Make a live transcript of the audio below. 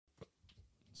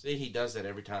See, he does that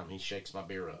every time he shakes my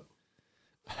beer up.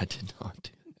 I did not do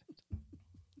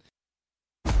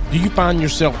Do you find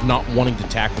yourself not wanting to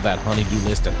tackle that honey-do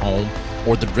list at home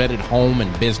or the dreaded home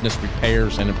and business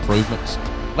repairs and improvements?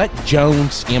 Let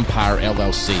Jones Empire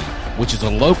LLC, which is a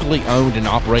locally owned and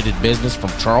operated business from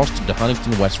Charleston to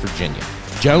Huntington, West Virginia.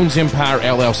 Jones Empire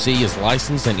LLC is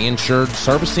licensed and insured,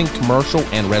 servicing commercial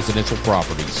and residential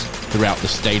properties throughout the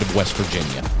state of West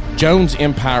Virginia. Jones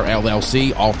Empire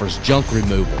LLC offers junk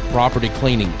removal, property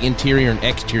cleaning, interior and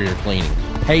exterior cleaning,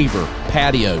 paver,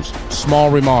 patios,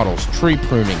 small remodels, tree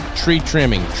pruning, tree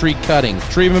trimming, tree cutting,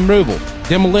 tree removal,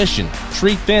 demolition,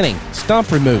 tree thinning,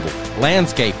 stump removal,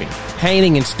 landscaping,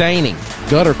 painting and staining,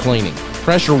 gutter cleaning,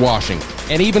 pressure washing,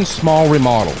 and even small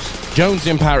remodels. Jones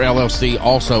Empire LLC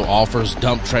also offers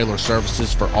dump trailer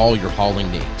services for all your hauling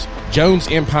needs. Jones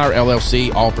Empire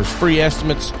LLC offers free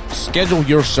estimates. Schedule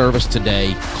your service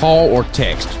today. Call or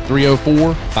text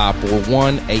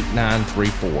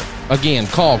 304-541-8934. Again,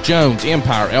 call Jones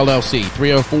Empire LLC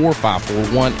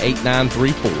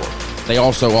 304-541-8934. They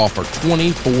also offer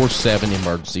 24/7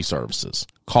 emergency services.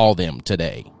 Call them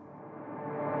today.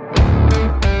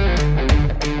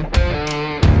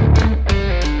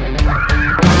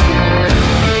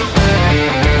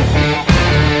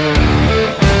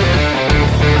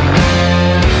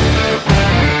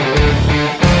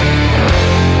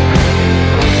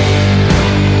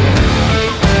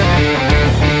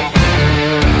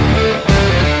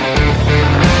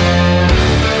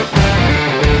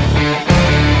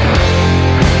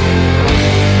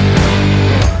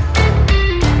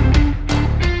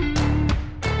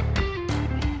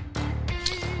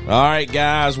 All right,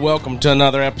 guys, welcome to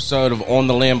another episode of On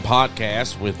the Limb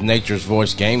Podcast with Nature's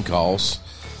Voice Game Calls.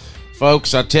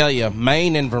 Folks, I tell you,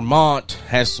 Maine and Vermont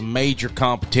has some major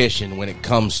competition when it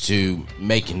comes to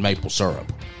making maple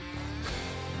syrup.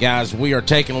 Guys, we are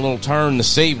taking a little turn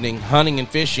this evening. Hunting and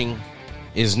fishing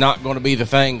is not going to be the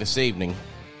thing this evening.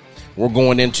 We're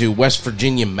going into West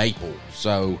Virginia maple.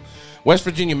 So, West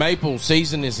Virginia maple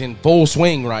season is in full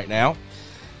swing right now.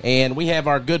 And we have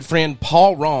our good friend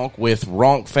Paul Ronk with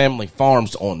Ronk Family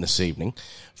Farms on this evening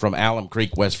from Alum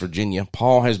Creek, West Virginia.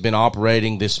 Paul has been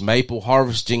operating this maple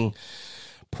harvesting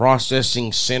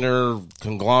processing center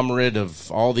conglomerate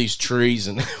of all these trees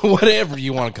and whatever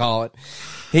you want to call it.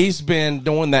 He's been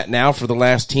doing that now for the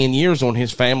last 10 years on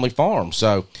his family farm.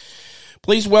 So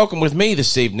please welcome with me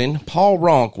this evening, Paul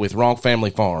Ronk with Ronk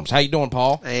Family Farms. How you doing,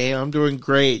 Paul? Hey, I'm doing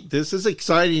great. This is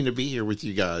exciting to be here with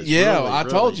you guys. Yeah, really, I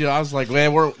told you. I was like,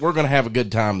 man, we're going to have a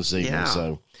good time this evening. Yeah.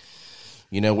 So,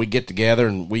 you know, we get together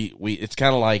and we it's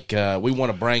kind of like we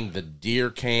want to bring the deer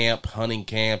camp, hunting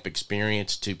camp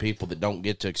experience to people that don't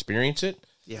get to experience it.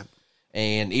 Yeah.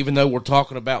 And even though we're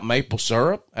talking about maple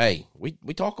syrup, hey, we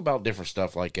talk about different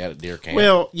stuff like that at deer camp.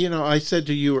 Well, you know, I said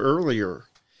to you earlier,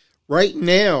 right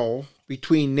now,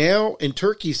 between now and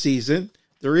turkey season,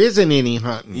 there isn't any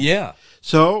hunting. Yeah.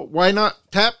 So why not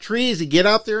tap trees and get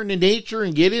out there in the nature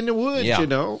and get in the woods, Yeah. you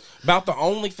know? About the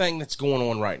only thing that's going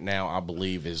on right now, I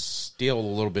believe, is still a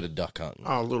little bit of duck hunting.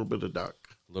 Oh, a little bit of duck.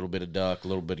 A little bit of duck, a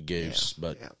little bit of goose. Yeah,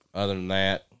 But yeah. other than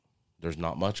that, there's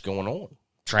not much going on.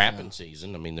 Trapping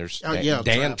season. I mean, there's Dan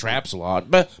trapping. traps a lot.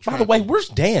 But by the way, where's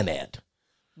Dan at?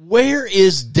 Where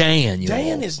is Dan?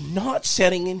 Dan is not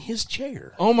sitting in his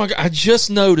chair. Oh my God! I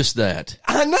just noticed that.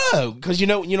 I know, because you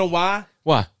know why?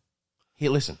 Why? Hey,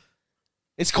 listen,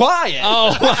 it's quiet.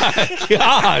 Oh my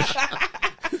gosh!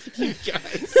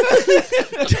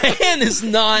 Dan is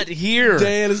not here.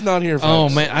 Dan is not here. Oh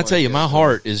Folks. man, I tell you, my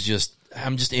heart is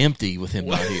I'm just empty with him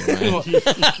not here, man.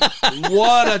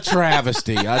 What a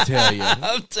travesty! I tell you.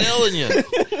 I'm telling you.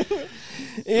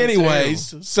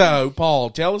 Anyways, so Paul,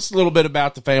 tell us a little bit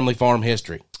about the family farm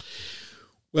history.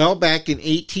 Well, back in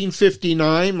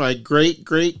 1859, my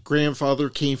great-great-grandfather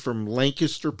came from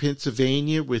Lancaster,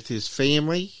 Pennsylvania with his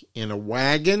family in a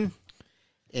wagon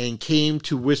and came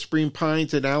to Whispering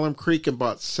Pines at Alum Creek and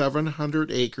bought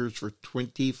 700 acres for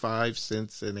 25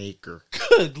 cents an acre.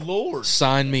 Good Lord.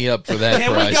 Sign me up for that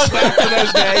Can price. we go back to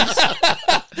those days?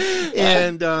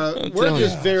 And we're telling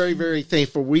just you. very, very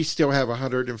thankful. We still have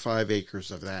 105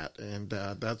 acres of that, and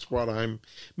that's what I'm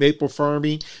maple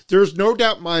farming. There's no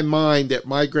doubt in my mind that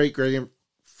my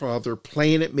great-grandfather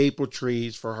planted maple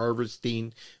trees for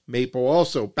harvesting maple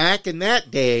also. Back in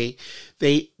that day,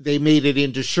 they made it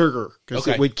into sugar because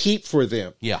Okay. it would keep for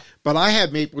them. Yeah. But I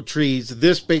have maple trees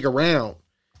this big around.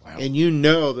 Wow. And you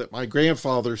know that my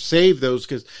grandfather saved those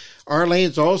because our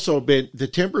land's also the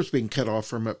timber's been cut off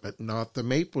from it, but not the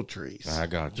maple trees. I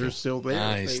got you. They're still there.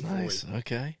 Nice, thankfully. nice.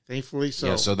 Okay. Thankfully so.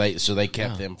 Yeah, so they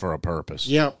kept them for a purpose.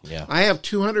 Yep. Yeah. I have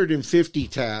 250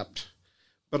 tapped,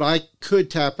 but I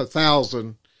could tap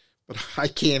 1,000. but I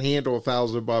can't handle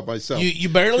 1,000 by myself. You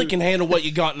barely can handle what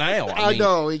you got now. I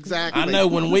know, exactly. I know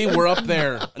when we were up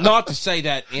there, not to say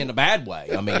that in a bad way.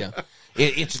 I mean,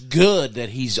 it's good that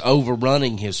he's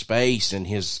overrunning his space and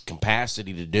his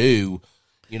capacity to do,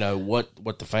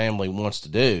 what the family wants to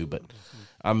do. But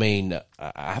I mean,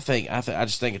 I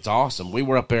just think it's awesome. We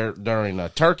were up there during a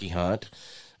turkey hunt.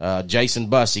 Jason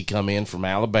Bussey come in from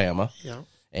Alabama,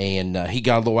 and he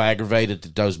got a little aggravated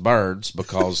at those birds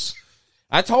because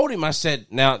I told him, I said,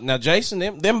 now, Jason,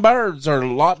 them birds are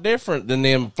a lot different than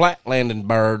them flat landing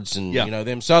birds and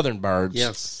them southern birds.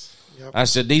 Yes. Yep. I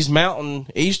said these mountain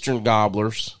eastern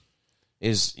gobblers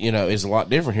is a lot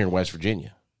different here in West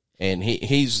Virginia, and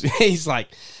he's like,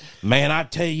 man, I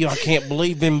tell you, I can't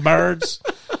believe them birds.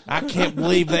 I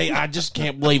just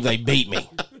can't believe they beat me.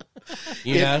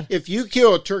 If you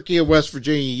kill a turkey in West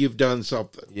Virginia, you've done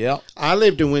something. Yep. I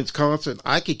lived in Wisconsin.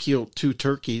 I could kill 2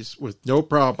 turkeys with no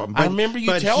problem. I remember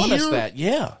you telling us that.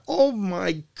 Yeah. Oh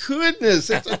my goodness,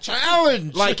 it's a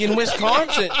challenge. Like in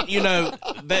Wisconsin,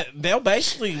 they'll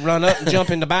basically run up and jump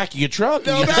in the back of your truck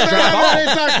and you just drive off.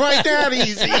 It's not quite that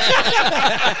easy.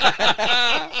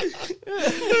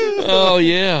 Oh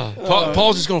yeah.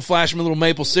 Paul's just gonna flash him a little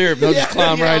maple syrup. They'll just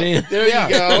climb right in. There you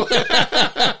go.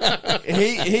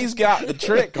 He's got the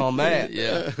trick on that.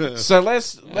 Yeah. So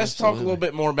let's talk a little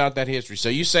bit more about that history. So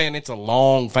you're saying it's a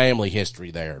long family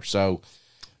history there. So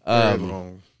Very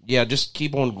long. Yeah, just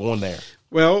keep on going there.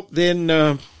 Well,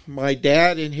 then my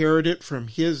dad inherited from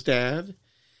his dad.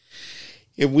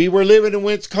 And we were living in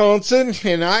Wisconsin,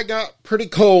 and I got pretty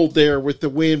cold there with the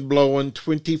wind blowing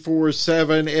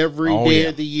 24/7 every day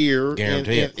of the year.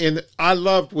 Guaranteed. And I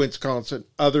loved Wisconsin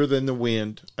other than the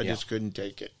wind. I just couldn't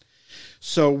take it.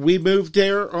 So we moved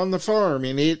there on the farm,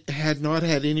 and it had not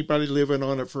had anybody living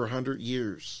on it for 100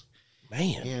 years.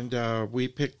 Man. And we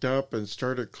picked up and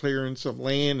started clearing some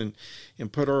land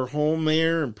and put our home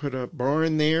there and put a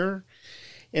barn there.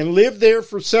 And lived there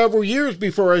for several years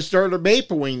before I started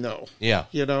mapling, though. Yeah.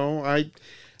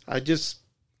 I just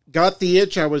got the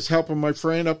itch. I was helping my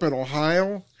friend up in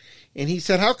Ohio, and he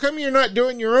said, how come you're not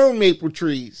doing your own maple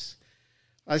trees?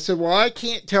 I said, well, I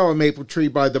can't tell a maple tree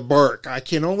by the bark. I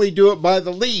can only do it by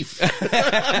the leaf.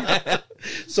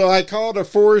 So I called a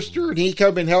forester, and he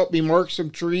come and helped me mark some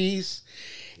trees.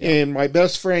 Yeah. And my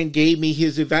best friend gave me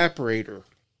his evaporator.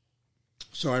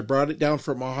 So I brought it down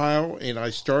from Ohio, and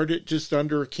I started just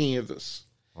under a canvas.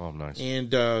 Oh, nice. And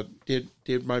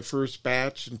did my first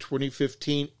batch in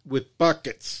 2015 with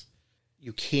buckets.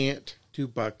 You can't do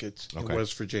buckets in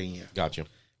West Virginia. Gotcha.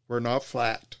 We're not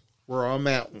flat. We're on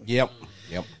mountain. Yep.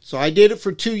 So I did it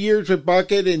for 2 years with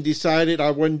bucket and decided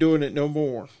I wasn't doing it no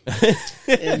more.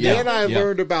 And then I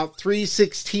learned about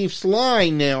 3/16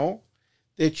 line now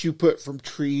that you put from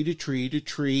tree to tree to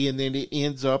tree, and then it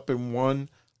ends up in one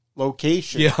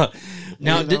location. Yeah.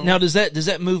 Now, does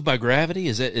that move by gravity?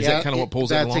 Is that kind of what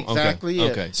pulls that along? That's exactly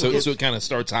it. Okay. So it kind of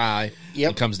starts high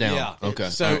and comes down. Yeah. Okay.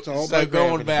 So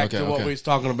going back to what we was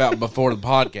talking about before the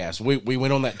podcast, we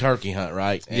went on that turkey hunt,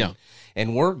 right?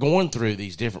 And we're going through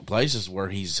these different places where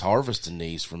he's harvesting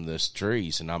these from this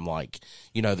trees, and I'm like,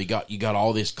 you got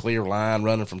all this clear line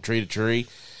running from tree to tree,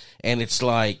 and it's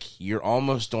like you're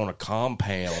almost on a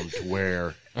compound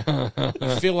where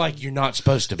you feel like you're not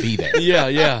supposed to be there. Yeah.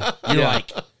 You're like,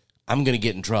 I'm gonna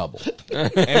get in trouble,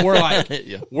 and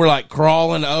we're like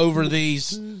crawling over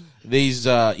these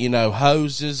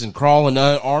hoses and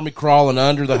army crawling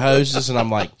under the hoses, and I'm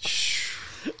like,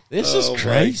 this is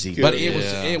crazy. But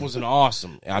it was an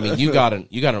awesome. I mean, you got an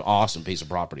awesome piece of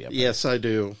property up there. Yes, I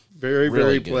do. Very, really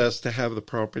very blessed to have the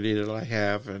property that I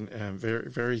have, and I'm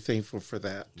very, very thankful for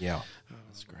that. Yeah,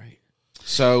 that's great.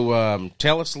 So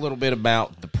tell us a little bit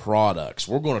about the products.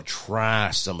 We're going to try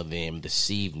some of them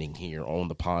this evening here on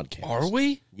the podcast. Are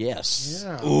we? Yes.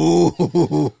 Yeah.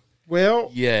 Ooh. Well,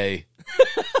 yay.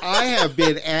 I have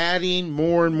been adding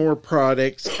more and more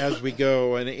products as we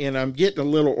go, and I'm getting a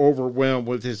little overwhelmed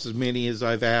with as many as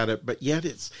I've added, but yet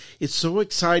it's so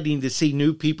exciting to see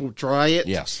new people try it.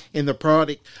 Yes. In the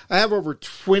product. I have over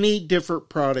 20 different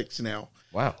products now.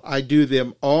 Wow. I do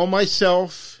them all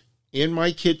myself in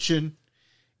my kitchen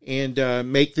and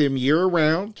make them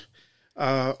year-round.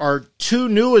 Our 2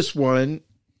 newest one,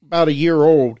 about a year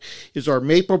old, is our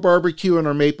maple barbecue and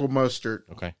our maple mustard.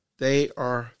 Okay. They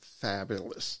are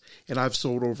fabulous. And I've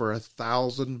sold over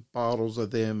 1,000 bottles of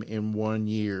them in 1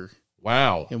 year.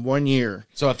 Wow. In 1 year.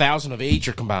 So 1,000 of each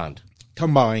are combined?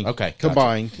 Combined. Okay.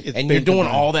 Combined. Gotcha. And you're doing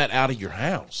all that out of your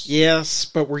house? Yes,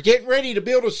 but we're getting ready to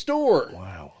build a store.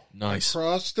 Wow. Nice.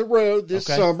 Across the road this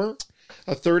summer,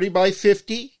 a 30 by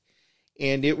 50,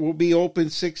 and it will be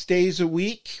open 6 days a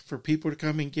week for people to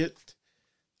come and get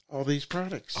all these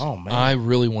products. Oh man, I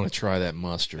really want to try that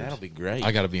mustard. that'll be great.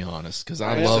 I got to be honest because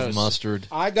I Yeah. love mustard.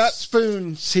 I got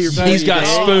spoons here. He's got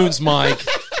baby. spoons, Mike.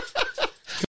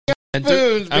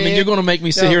 Spoons, I mean, man. you're going to make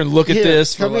me sit Now, here and look at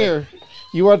this. Come here.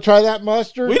 You want to try that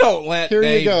mustard? we don't let Here you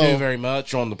Dave go. do very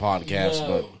much on the podcast,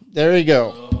 but There you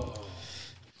go.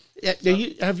 Yeah,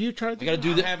 have you tried? I got to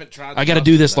do I that. haven't tried. I got to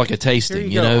do this like a tasting. Here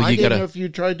You go. know, I you got didn't know to. if you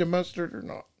tried the mustard or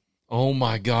not. Oh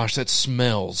my gosh, that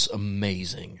smells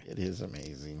amazing. It is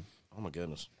amazing. Oh my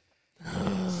goodness.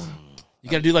 You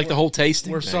got to do like the whole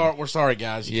tasting. We're thing. sorry. We're sorry,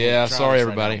 guys. You Yeah, can't try sorry, this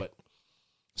right everybody. now, but-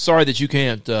 Sorry that you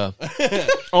can't.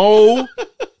 Oh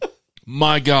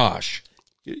my gosh,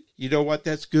 You know what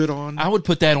that's good on? I would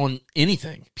put that on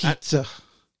anything. Pizza.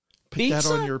 Put Pizza?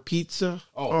 that on your pizza.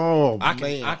 Oh, I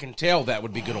man. can tell that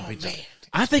would be good on pizza.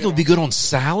 I think it would be good on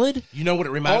salad. You know what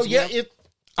it reminds Oh me yeah, of?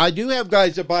 I do have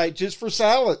guys that buy it just for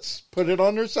salads. Put it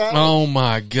on their salad. Oh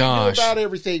my Do gosh, about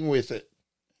everything with it.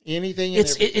 Anything and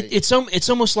everything. it's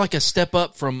almost like a step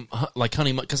up from like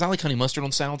honey because I like honey mustard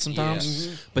on salad sometimes,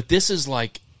 Yes. but this is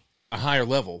like a higher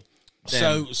level.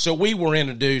 So we were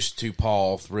introduced to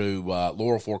Paul through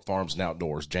Laurel Fork Farms and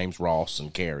Outdoors, James Ross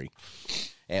and Carrie,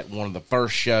 at one of the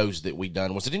first shows that we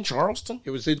done. Was it in Charleston? It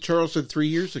was in Charleston 3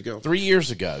 years ago. 3 years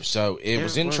ago. So it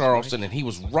was it in was, Charleston, and he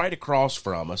was right across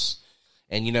from us.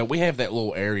 And, you know, we have that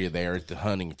little area there at the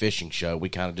hunting and fishing show. We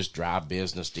kind of just drive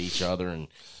business to each other and,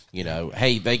 you know,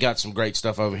 hey, they got some great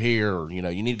stuff over here. Or, you know,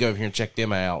 you need to go over here and check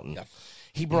them out. And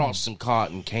he brought some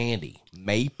cotton candy,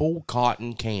 maple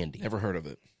cotton candy. Never heard of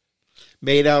it.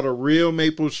 Made out of real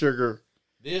maple sugar.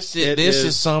 This It is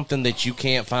is- something that you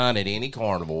can't find at any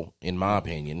carnival, in my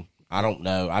opinion. I don't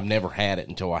know. I've never had it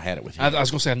until I had it with you. I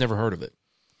was going to say I've never heard of it.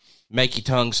 Make your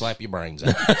tongue slap your brains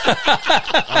out.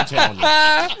 I'm telling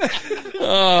you.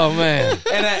 Oh man,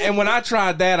 And when I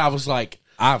tried that, I was like,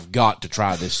 I've got to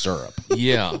try this syrup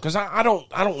yeah. because I don't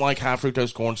like high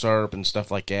fructose corn syrup and stuff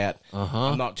like that.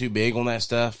 Uh-huh. I'm not too big on that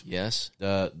stuff. Yes.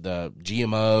 The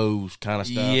GMOs kind of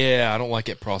stuff. Yeah, I don't like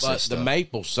it But processed. the stuff.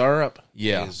 maple syrup,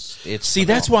 Yeah. it's See,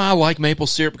 that's why I like maple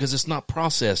syrup because it's not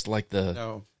processed like the.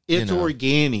 No. It's You know.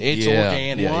 organic. it's Yeah.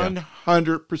 organic. Yeah.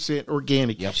 100%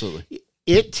 organic. Yeah, absolutely.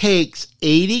 It takes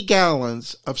 80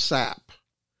 gallons of sap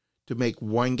to make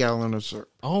 1 gallon of syrup.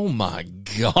 Oh my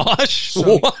gosh!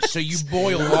 So, What? so you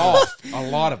boil off a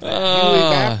lot of that. You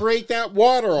evaporate that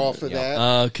water off of that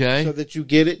Okay. so that you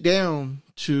get it down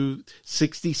to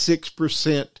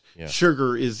 66% Yeah.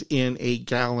 sugar is in a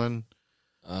gallon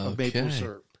of maple Okay.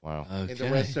 syrup. Wow. And the Okay.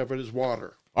 rest of it is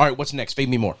water. All right, what's next? Feed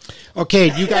me more. Okay,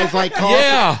 do you guys like coffee?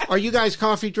 Yeah. Are you guys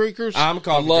coffee drinkers? I'm a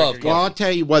coffee love drinker, Well, yeah. I'll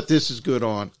tell you what this is good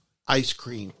on. Ice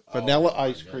cream. Vanilla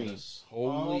ice cream.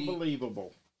 Holy.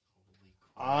 Unbelievable.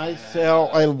 I sell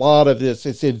a lot of this.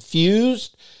 It's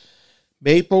infused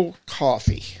maple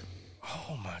coffee.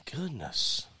 Oh my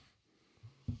goodness.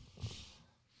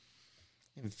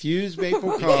 Infused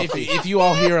maple coffee. If you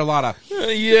all hear a lot of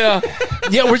Yeah,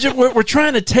 yeah. We're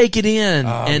trying to take it in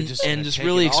we and just just take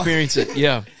really it all. experience it.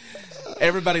 Yeah.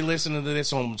 everybody listening to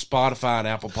this on Spotify and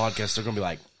Apple Podcasts, they're gonna be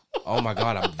like, "Oh my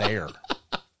god, I'm there."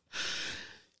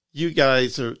 You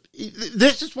guys are.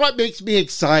 This is what makes me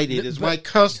excited. Is my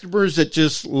customers that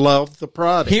just love the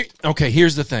product.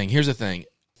 Here's the thing.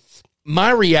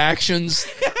 My reactions.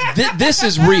 This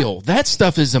is real. That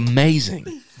stuff is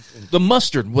amazing. The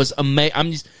mustard was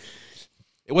amazing.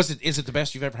 Is it the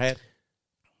best you've ever had?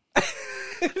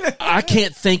 I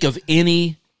can't think of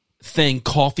anything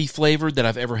coffee flavored that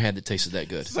I've ever had that tasted that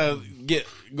good. So get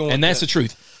going. And that's the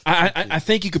truth. I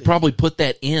think you could probably put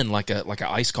that in like a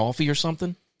iced coffee or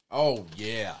something. Oh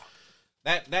yeah,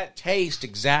 that tastes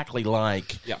exactly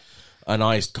like Yeah. an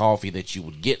iced coffee that you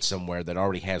would get somewhere that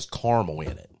already has caramel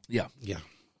in it, Yeah. Yeah.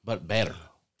 but better.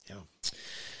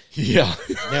 Yeah.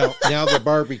 Now the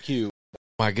barbecue.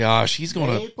 My gosh, he's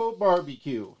gonna. Maple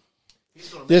barbecue.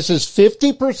 This is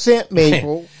 50%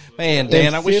 maple. Man, Dan,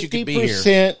 and I wish you could be here.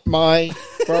 50% my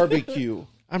barbecue.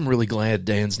 I'm really glad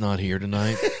Dan's not here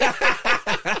tonight.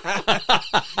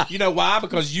 You know why?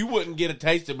 Because you wouldn't get a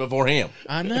taste of it before him.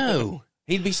 I know.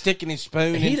 He'd be sticking his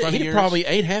spoon in He'd front of yours. probably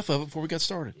ate half of it before we got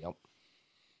started. Yep.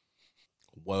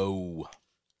 Whoa.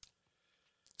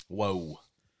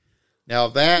 Now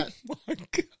that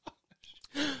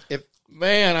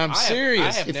Man, I'm I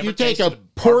serious. have if never you take a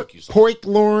tasted barbecue sauce. pork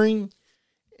loin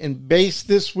and baste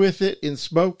this with it and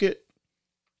smoke it,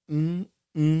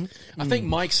 I think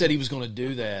Mike said he was going to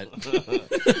do that.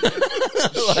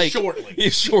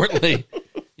 Shortly.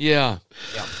 Yeah.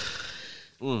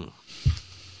 Mm.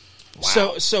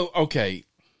 So okay.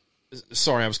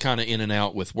 Sorry, I was kind of in and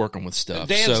out with working with stuff.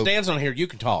 Dan's on here. You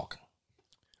can talk.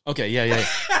 Okay, yeah.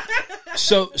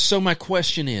 So my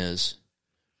question is,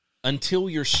 until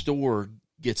your store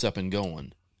gets up and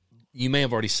going, you may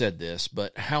have already said this,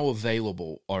 but how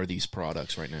available are these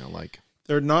products right now? Like,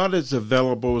 they're not as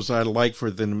available as I'd like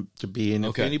for them to be. And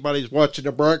Okay. if anybody's watching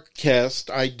the broadcast,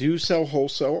 I do sell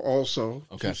wholesale also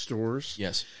to stores.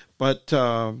 yes. But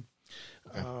I'm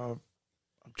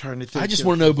trying to think. I just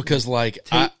want to know because, like,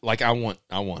 I want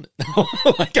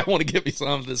it. Like, I want to get me some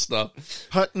of this stuff.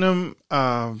 Putnam,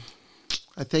 I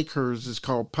think hers is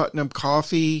called Putnam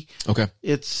Coffee. Okay.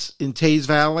 It's in Taze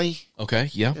Valley. Okay.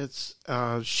 Yeah. It's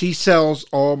she sells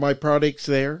all my products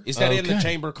there. Is that in the Okay.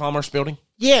 Chamber of Commerce building?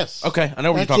 Yes. Okay, I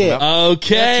know what you're That's talking it. about.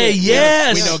 Okay. That's it.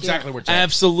 Yes. We know exactly where it's at. She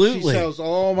Absolutely. sells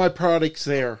all my products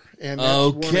there, and that's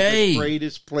one of Okay. the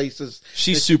greatest places.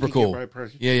 She's that you super can cool. get my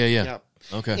products. Yeah. Yeah. Yeah. Yep.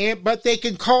 Okay. But they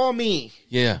can call me.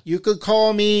 Yeah. You could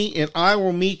call me, and I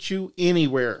will meet you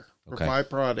anywhere for Okay. my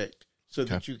product so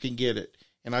that you can get it.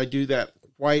 And I do that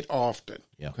quite often.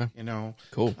 Yeah. Okay. You know,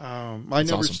 Cool. my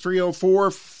number awesome. is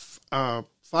 304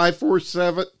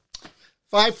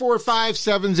 545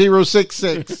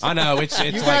 7066. I know it's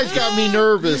You like guys got me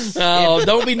nervous. Oh,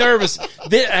 don't be nervous.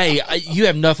 Hey, you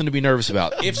have nothing to be nervous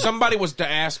about. if somebody was to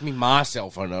ask me my cell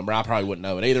phone number, I probably wouldn't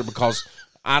know it either because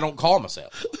I don't call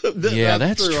myself. Yeah,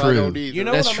 that's I true. don't either. You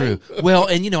know That's what I mean? true. Well,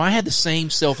 and I had the same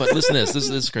cell phone. Listen to this. This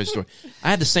is a crazy story. I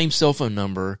had the same cell phone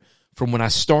number from when I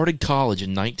started college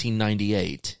in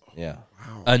 1998 Yeah.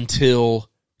 until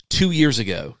 2 years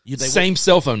ago. They Same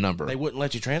cell phone number. They wouldn't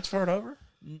let you transfer it over?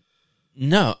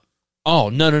 No. Oh,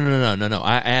 no.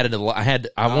 I added I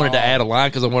wanted to add a line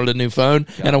because I wanted a new phone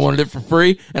and I wanted it for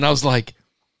free. And I was like,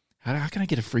 how can I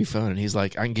get a free phone? And he's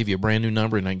like, I can give you a brand new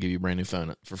number and I can give you a brand new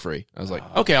phone for free. I was like,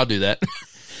 okay, I'll do that.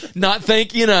 not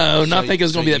think it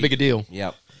was going to be that big a deal.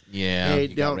 Yep. Yeah. Hey,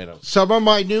 got now, rid of it. some of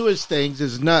my newest things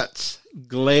is nuts,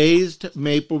 glazed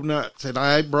maple nuts, and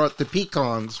I brought the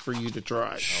pecans for you to try. Oh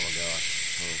my gosh!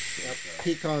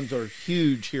 Pecans are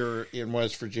huge here in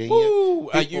West Virginia. Woo!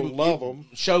 People love them.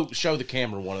 Show the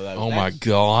camera one of those. Oh my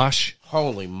gosh.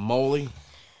 Holy moly.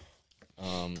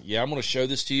 Yeah, I'm going to show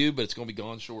this to you, but it's going to be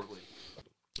gone shortly.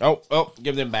 Oh,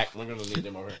 give them back. We're going to need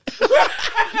them over here.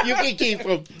 You can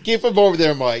keep them over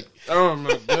there, Mike. Oh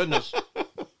my goodness.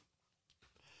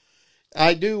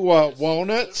 I do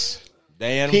walnuts,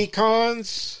 Dan.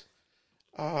 pecans,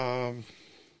 Oh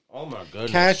my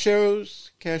goodness. cashews.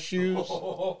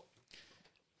 Oh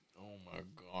my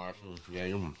gosh. Yeah,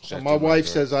 you're My wife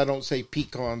says I don't say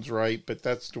pecans right, but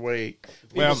that's the way.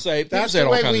 People say That's it the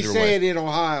all way kinds we of different say ways. it in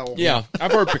Ohio. Yeah,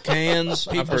 I've heard pecans.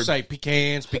 I've People heard, say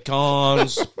pecans,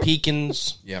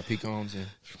 pecans. yeah, pecans. Yeah.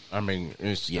 I mean,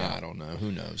 it's, I don't know.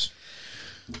 Who knows?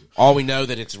 All we know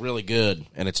that it's really good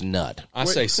and it's nut. I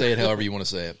say it however you want to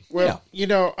say it. Well,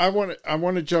 I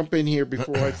want to jump in here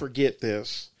before I forget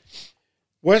this.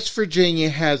 West Virginia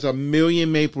has 1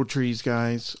 million maple trees,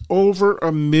 guys. Over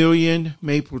 1 million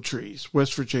maple trees,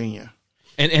 West Virginia.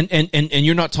 And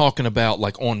you're not talking about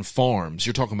like on farms.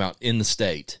 You're talking about in the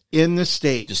state. In the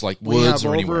state. Just like we woods have or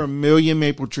over anywhere. 1 million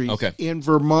maple trees. Okay. In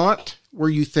Vermont, where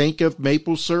you think of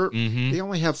maple syrup, Mm-hmm. they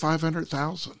only have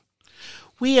 500,000.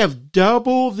 We have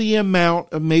double the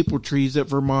amount of maple trees that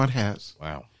Vermont has.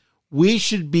 Wow. We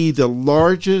should be the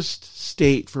largest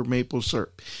state for maple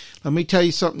syrup. Let me tell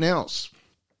you something else.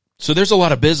 So there's a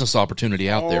lot of business opportunity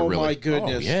out there, really. Oh, my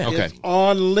goodness. Oh, yeah. Okay. It's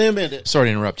unlimited. Sorry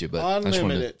to interrupt you, but I just wanted to,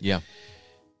 Unlimited. yeah.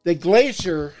 The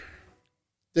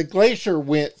glacier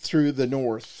went through the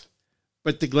north,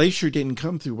 but the glacier didn't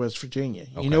come through West Virginia.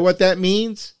 Okay. You know what that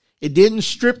means? It didn't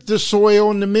strip the soil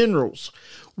and the minerals.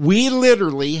 We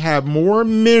literally have more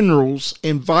minerals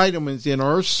and vitamins in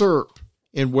our syrup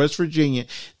in West Virginia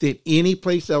than any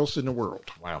place else in the world.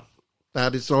 Wow.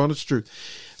 That is the honest truth.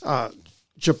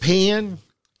 Japan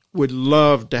would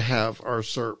love to have our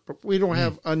syrup, but we don't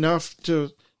have enough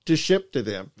to ship to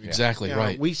them. Exactly, You know,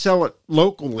 right. We sell it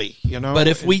locally, But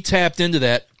if we tapped into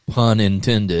that, pun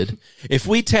intended, if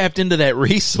we tapped into that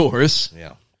resource,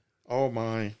 Yeah. Oh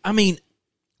my. I mean,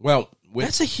 Well,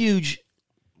 that's a huge,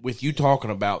 with you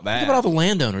talking about think about all that, the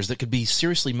landowners that could be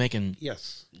seriously making,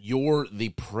 Yes. you're the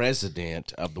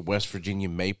president of the West Virginia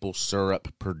Maple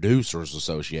Syrup Producers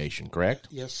Association, correct?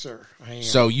 Yes, sir. I am.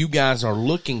 So you guys are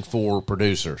looking for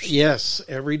producers. Yes,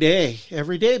 every day,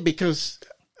 because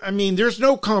I mean, there's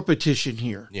no competition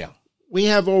here. Yeah. We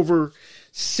have over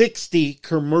 60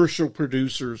 commercial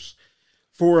producers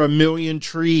for 1 million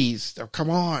trees. Now,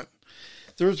 come on.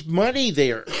 There's money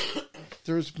there.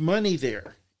 There's money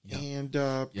there. Yeah.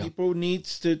 And people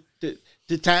needs to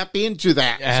tap into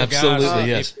that. Absolutely, So guys,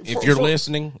 yes. If you're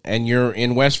listening and you're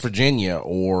in West Virginia,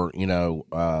 or you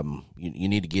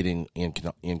need to get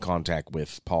in contact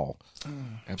with Paul.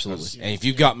 absolutely. And if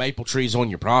you've got maple trees on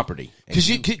your property, Because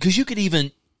you could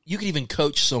even, even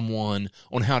coach someone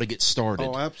on how to get started.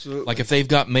 Oh, absolutely. Like if they've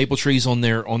got maple trees on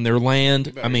their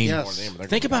land, I mean, Yes.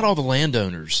 think about all the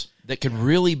landowners that could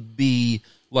really be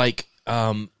like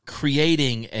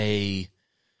creating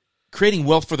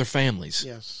wealth for their families.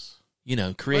 Yes. You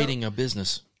know, creating a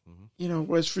business. You know,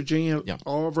 West Virginia, Yeah.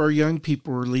 all of our young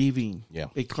people are leaving Yeah.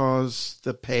 because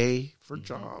the pay for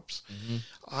jobs.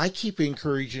 I keep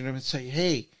encouraging them and say,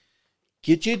 hey,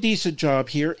 get you a decent job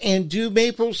here and do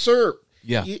maple syrup.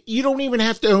 Yeah. You don't even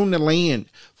have to own the land.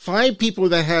 Find people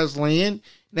that has land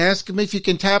and ask them if you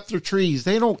can tap their trees.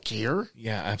 They don't care.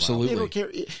 Yeah, They absolutely. don't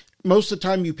care. Most of the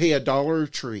time you pay $1 a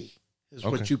tree is Okay.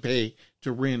 what you pay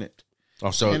to rent it. Oh,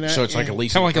 so And, it's like a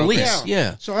lease. Kind of like a lease.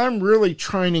 Yeah. So I'm really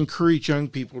trying to encourage young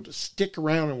people to stick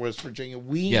around in West Virginia.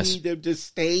 We Yes. need them to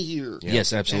stay here. Yes,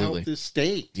 To absolutely. help this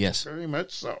state. Yes. Very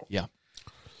much so. Yeah.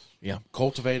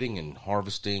 Cultivating and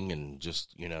harvesting and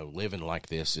just living like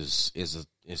this is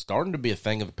starting to be a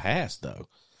thing of the past, though.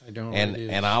 I know.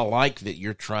 And I like that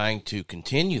you're trying to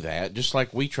continue that, just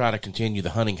like we try to continue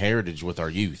the hunting heritage with our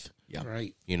youth. Yeah.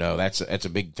 Right. That's a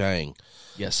big thing.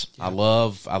 Yes. I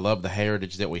love the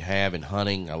heritage that we have in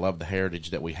hunting. I love the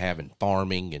heritage that we have in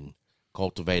farming and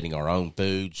cultivating our own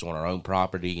foods on our own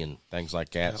property and things like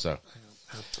that. So,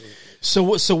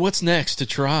 So what's next to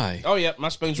try? oh yeah, my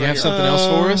spoon's You right have here. something else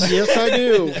for us? Yes, I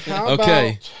do. How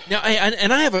Okay. about-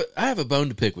 Now, I have a bone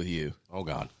to pick with you. Oh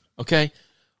God. Okay.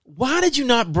 Why did you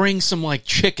not bring some like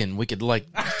chicken? We could like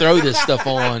throw this stuff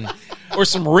on, or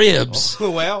some ribs.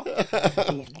 Well,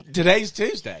 today's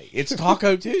Tuesday. It's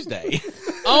Taco Tuesday.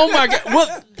 Oh my god!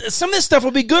 Well, some of this stuff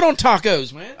will be good on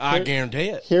tacos, man. I guarantee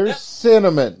it. Here's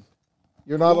cinnamon.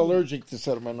 You're not allergic to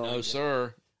cinnamon, are No, you?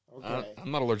 sir. Okay.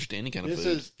 I'm not allergic to any kind of This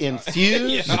food. is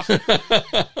infused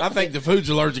I think the food's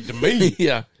allergic to me.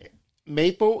 Yeah.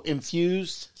 maple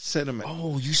infused cinnamon.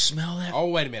 Oh, you smell that? Oh,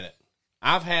 wait a minute.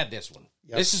 I've had this one.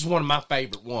 Yep. This is one of my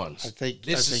favorite ones. I think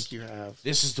you have.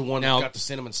 This is the one Now- that's got the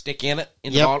cinnamon stick in it.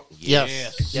 In Yep. the bottle.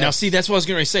 Yes. Yes. Now, see, that's what I was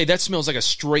going to say. That smells like a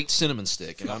straight cinnamon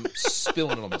stick, and I'm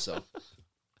spilling it on myself.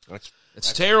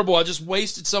 It's terrible. I just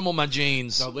wasted some on my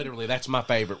jeans. No, literally, that's my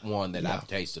favorite one that I've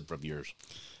tasted from yours.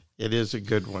 It is a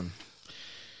good one.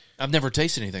 I've never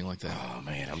tasted anything like that. Oh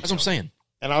man, That's what I'm saying.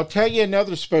 And I'll tell you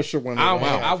another special one. that I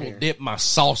have will here. dip my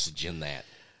sausage in that.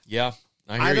 Yeah,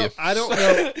 I hear you. I don't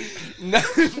know.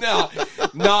 No,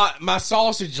 not my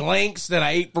sausage links that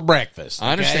I eat for breakfast.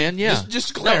 I understand. okay? Yeah,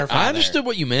 just No, clarify. I understood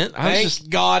what you meant. I was Thank just.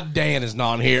 God Dan is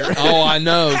not here. Oh, I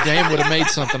know. Dan would have made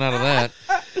something out of that.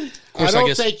 Of course, I don't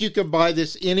guess. think you can buy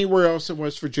this anywhere else in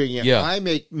West Virginia. Yeah. I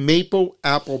make maple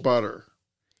apple butter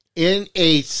in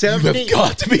a You 70 have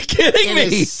got to be kidding in a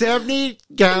me.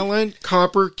 70-gallon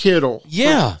copper kettle.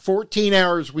 Yeah. For 14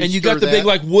 hours we And you stir got the that. big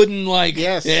like wooden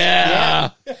Yes.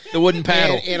 Yeah. The wooden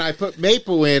paddle. and I put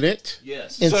maple in it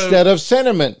Yes. instead of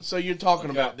cinnamon. So you're talking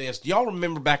about this. Do y'all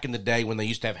remember back in the day when they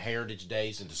used to have heritage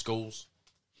days in the schools?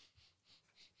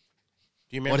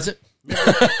 Do you remember? What is it?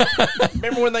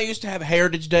 Remember when they used to have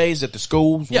heritage days at the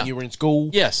schools when Yeah. you were in school?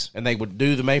 Yes. And they would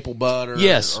do the maple butter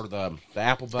Yes. or the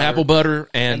apple butter. Apple butter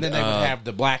And then they would have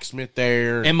the blacksmith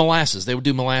there. and molasses. They would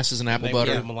do molasses and apple they would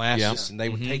butter. do molasses, Yeah. and they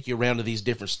would take you around to these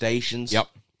different stations. Yep.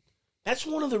 That's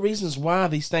one of the reasons why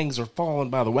these things are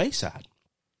falling by the wayside.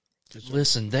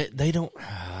 Listen, they don't.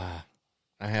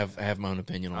 I have my own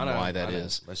opinion on why that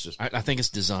is. That's just I think it's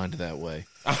designed that way.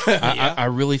 I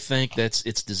really think it's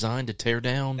designed to tear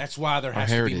down. that's why there has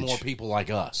to be more people like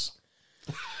us.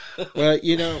 Well,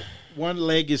 one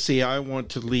legacy I want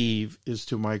to leave is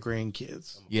to my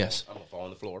grandkids. Yes. I'm gonna fall on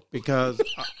the floor. Because,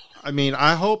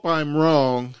 I hope I'm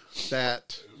wrong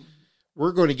that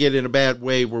we're going to get in a bad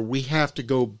way where we have to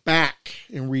go back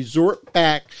and resort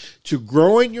back to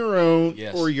growing your own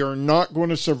Yes. or you're not going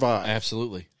to survive.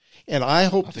 Absolutely. And I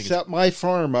hope to think set my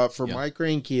farm up for Yeah. my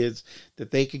grandkids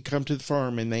that they can come to the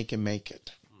farm and they can make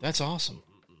it. That's awesome.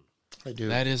 I do.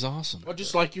 That is awesome. Well,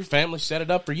 just like your family set it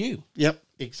up for you. Yep,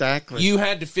 exactly. You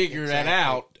had to figure that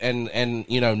out and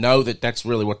know that that's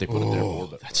really what they put it there for.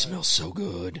 But That smells so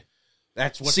good.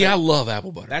 that's what See, I love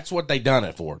apple butter. that's what they done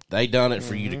it for. They done it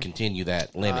for you to continue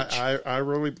that lineage. I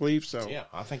really believe so. Yeah,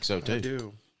 I think so I too.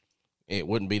 do. It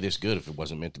wouldn't be this good if it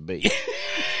wasn't meant to be.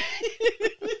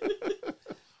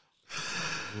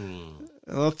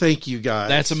 Well, thank you guys.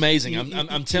 That's amazing.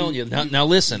 I'm telling you. Now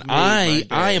listen, I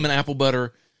am an apple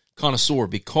butter connoisseur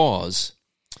because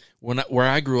where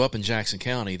I grew up in Jackson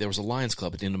County, there was a Lions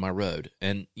Club at the end of my road.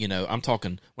 And, I'm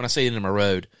talking, when I say end of my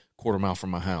road, quarter mile from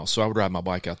my house. So I would ride my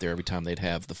bike out there every time they'd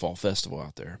have the fall festival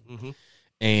out there. Mm-hmm.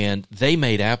 And they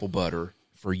made apple butter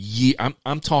for years.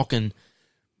 I'm talking,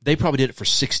 they probably did it for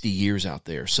 60 years out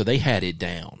there. So they had it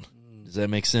down. Does that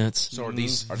make sense? So are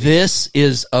these This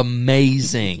is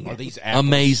amazing. Are these apples?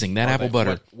 Amazing. That Are apple they-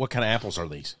 butter. What kind of apples are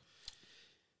these?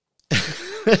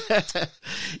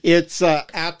 It's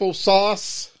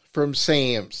applesauce from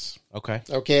Sam's. Okay.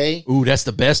 Okay. Ooh, that's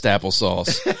the best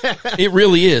applesauce. It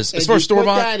really is. As And far as you store put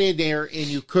bought. that in there, and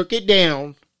you cook it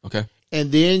down, Okay. and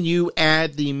then you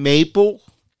add the maple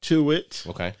to it.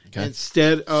 Okay. Okay.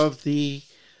 Instead of the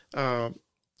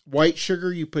white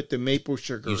sugar, you put the maple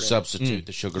sugar You in. substitute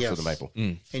the sugar for Yes. the maple.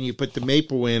 And you put the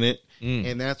maple in it,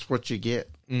 and that's what you get.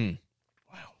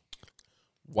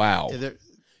 Wow. And there-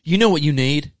 You know what you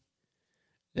need?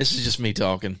 This is just me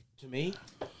talking. To me?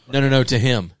 No, to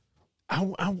him.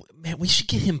 Man, we should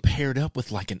get him paired up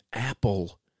with like an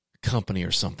apple company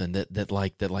or something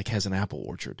that has an apple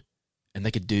orchard, and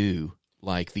they could do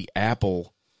like the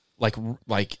apple, like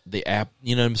the app.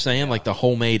 You know what I'm saying? Like the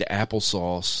homemade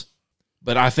applesauce.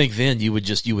 But I think then you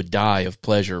would die of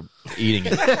pleasure eating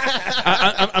it.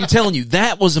 I'm telling you,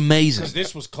 that was amazing. Because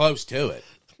this was close to it.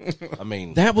 I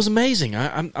mean, That was amazing.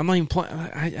 I'm not even playing.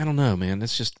 I don't know, man.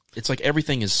 It's like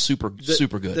everything is super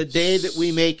good. The day that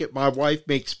we make it, my wife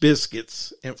makes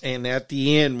biscuits, and at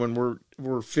the end when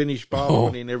we're finished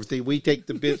bottling and everything, we take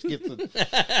the biscuits and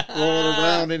roll it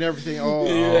around and everything. Oh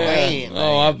man!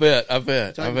 Oh, I bet.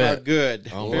 Talking about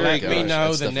good. Oh, Very my let good. me gosh, know that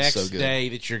the stuff is next so good. day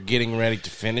that you're getting ready to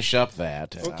finish up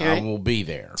that. And Okay. I will be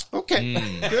there. Okay,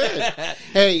 good.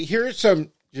 Hey, here's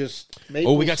some just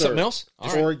maple Oh, we got syrup. something else? All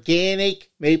Just right. organic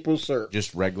maple syrup.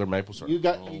 Just regular maple syrup. You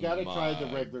got to try the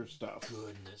regular stuff.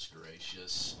 Goodness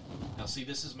gracious! Now, see,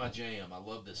 this is my jam. I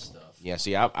love this stuff. Yeah,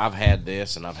 see, I've had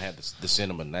this, and I've had the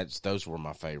cinnamon. Those were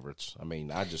my favorites. I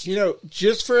mean, I just... You know,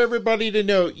 just for everybody to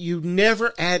know, you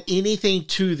never add anything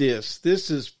to this. This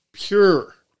is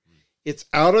pure. It's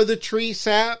out of the tree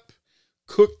sap,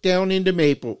 cooked down into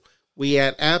maple. We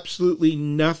add absolutely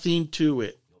nothing to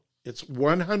it. It's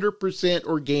 100%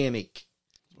 organic.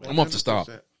 I'm off to stop.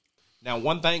 100%. Now,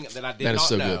 one thing that I did That is not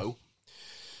so know,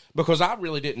 because I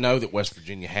really didn't know that West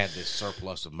Virginia had this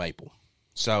surplus of maple.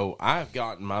 So I've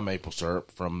gotten my maple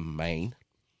syrup from Maine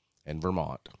and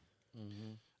Vermont.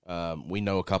 We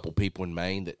know a couple people in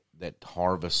Maine that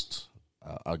harvest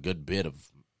a good bit of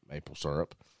maple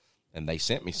syrup, and they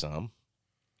sent me some.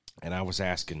 And I was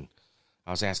asking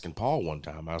Paul one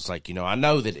time. I was like, I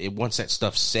know that once that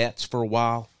stuff sets for a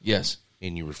while Yes.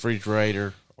 in your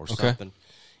refrigerator or something,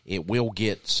 it will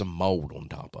get some mold on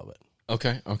top of it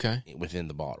Okay. within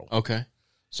the bottle. Okay.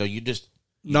 So you just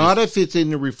Not if it's in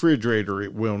the refrigerator,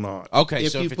 it will not. Okay,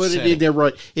 If so you if it's put it setting. in there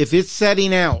right, if it's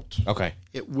setting out, okay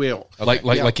it will. Like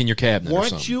Yeah. in your cabinet or Once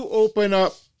something. you open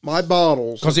up my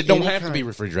bottles, because it of don't any have to be kind-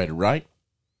 refrigerated, right?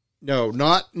 No,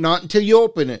 not until you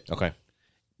open it. Okay.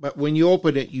 But when you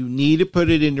open it, you need to put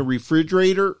it in the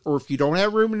refrigerator, or if you don't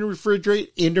have room in the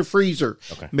refrigerator, in the freezer.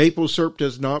 Okay. Maple syrup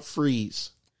does not freeze.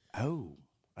 Oh.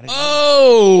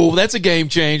 Oh, that's a game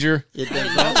changer. It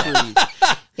does not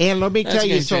freeze. And let me That's tell a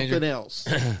you game something changer. else.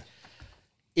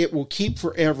 It will keep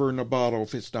forever in a bottle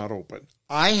if it's not open.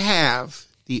 I have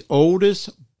the oldest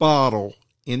bottle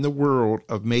in the world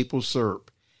of maple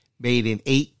syrup, made in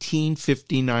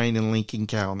 1859 in Lincoln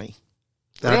County.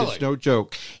 That Really? is no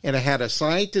joke. And I had a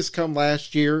scientist come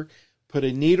last year, put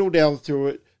a needle down through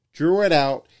it, drew it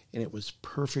out, and it was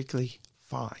perfectly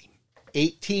fine.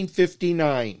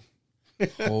 1859.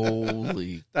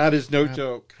 Holy. That is no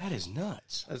joke. That is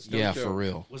nuts. That's no Yeah, joke. for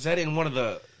real. Was that in one of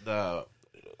the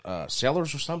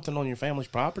cellars or something on your family's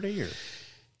property? Or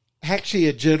Actually,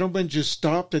 a gentleman just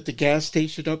stopped at the gas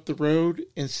station up the road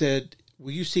and said, "Will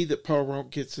you see that Paul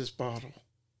Ronk gets this bottle?"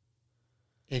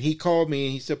 And he called me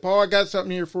and he said, "Paul, I got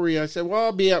something here for you." I said, "Well,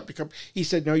 I'll be up to come." He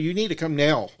said, "No, you need to come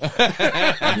now."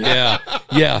 Yeah.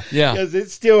 Because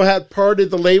it still had part of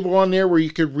the label on there where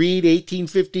you could read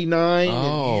 1859.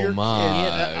 Oh,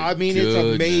 my I mean, goodness.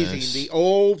 it's amazing. The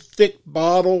old thick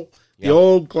bottle, the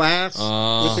old glass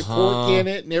with the cork in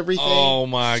it and everything. Oh,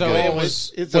 my so goodness. it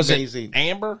was. It's was amazing. It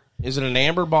amber? Is it an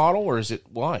amber bottle or is it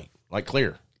white, like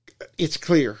clear? It's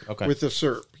clear Okay. with the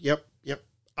syrup. Yep.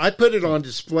 I put it on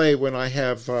display when I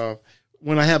have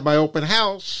my open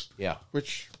house. Yeah.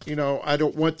 Which, I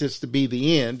don't want this to be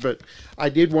the end, but I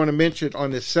did want to mention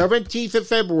on the 17th of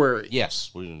February.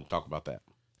 Yes, we can talk about that.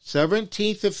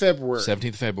 17th of February. 17th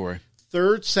of February.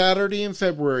 Third Saturday in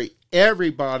February.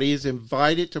 Everybody is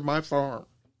invited to my farm.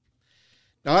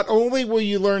 Not only will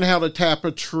you learn how to tap a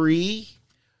tree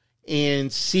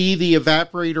and see the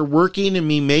evaporator working and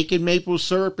me making maple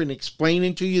syrup and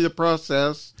explaining to you the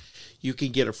process, you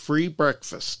can get a free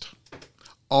breakfast.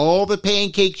 All the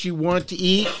pancakes you want to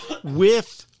eat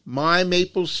with my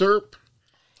maple syrup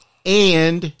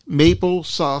and maple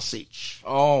sausage.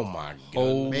 Oh my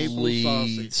god. Maple Holy.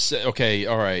 sausage. Okay,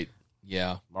 all right.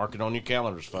 Yeah. Mark it on your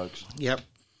calendars, folks. Yep.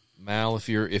 Mal, if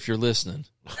you're listening.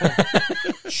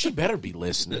 She better be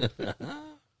listening.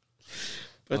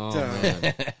 But Man.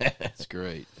 That's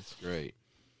great. That's great.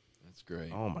 That's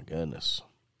great. Oh, my goodness.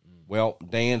 Well,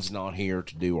 Dan's not here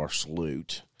to do our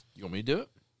salute. You want me to do it?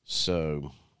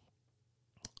 So,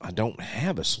 I don't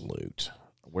have a salute.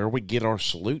 Where we get our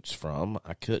salutes from,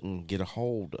 I couldn't get a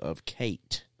hold of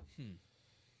Kate.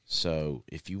 So,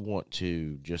 if you want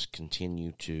to just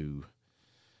continue to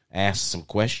ask some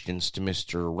questions to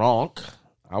Mr. Ronk,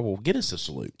 I will get us a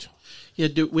salute. yeah,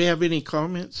 do we have any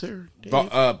comments there, Dave?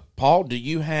 Paul, do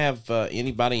you have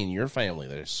anybody in your family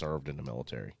that has served in the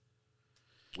military?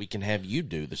 We can have you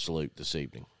do the salute this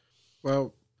evening.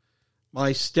 Well,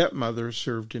 my stepmother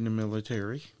served in the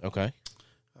military Okay.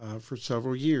 for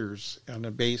several years on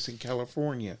a base in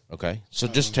California. Okay. So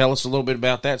just tell us a little bit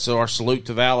about that. So our salute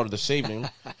to Valor this evening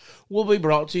will be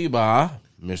brought to you by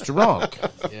Mr. Ronk.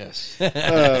 Yes.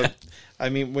 I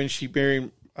mean, when she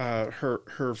married,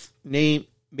 her maiden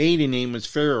name was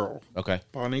Farrell, Okay.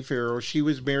 Bonnie Farrell. She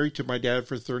was married to my dad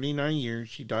for 39 years.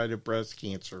 She died of breast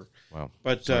cancer. Wow.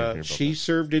 But Sorry to hear about she that.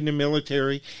 served in the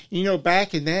military. You know,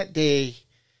 back in that day,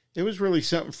 it was really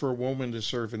something for a woman to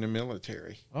serve in the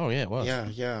military. Oh, yeah, it was.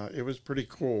 Yeah, it was pretty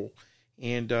cool.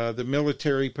 And the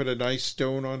military put a nice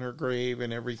stone on her grave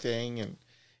and everything. And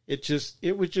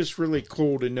it was just really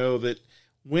cool to know that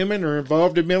women are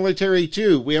involved in military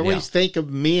too. We always think of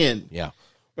men. Yeah.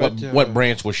 But, What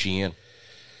branch was she in?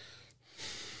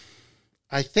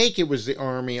 I think it was the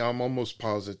Army. I'm almost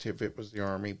positive it was the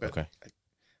Army, but Okay.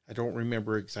 I don't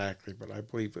remember exactly, but I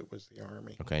believe it was the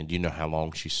Army. Okay. And do you know how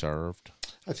long she served?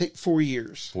 I think 4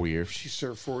 years. 4 years. She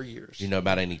served 4 years. Do you know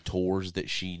about any tours that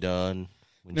she done?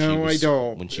 When No, she was, I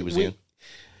don't. When she was in?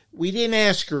 We didn't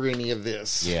ask her any of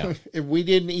this. Yeah. And we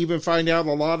didn't even find out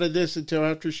a lot of this until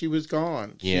after she was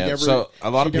gone. Yeah, so a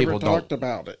lot of people talked don't-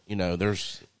 about it. You know,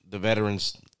 there's the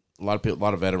veterans. A lot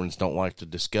of veterans don't like to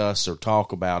discuss or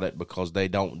talk about it because they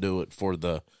don't do it for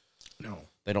the. No,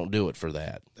 They don't do it for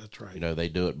that. that's right. You know, they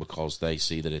do it because they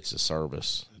see that it's a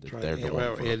service that Right. they're Yeah, doing.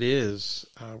 well, for. it is.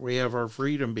 We have our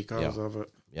freedom because Yeah. of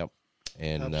it. Yep.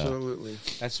 And Absolutely.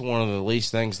 that's one of the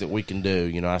least things that we can do.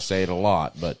 You know, I say it a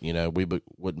lot, but, you know, we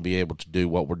wouldn't be able to do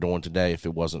what we're doing today if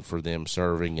it wasn't for them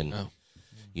serving and,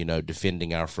 you know,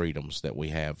 defending our freedoms that we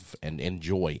have and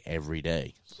enjoy every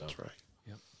day. So That's right.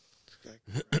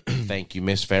 thank you,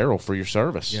 Miss Farrell, for your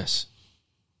service. Yes.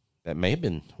 That may have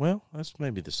been, well, that's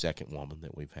maybe the second woman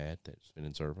that we've had that's been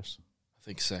in service. I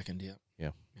think second, yeah.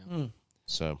 Yeah.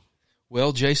 So,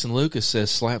 Well, Jason Lucas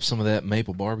says slap some of that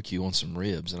maple barbecue on some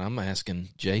ribs, and I'm asking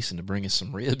Jason to bring us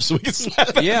some ribs so we can slap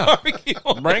that yeah, barbecue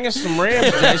on. bring us some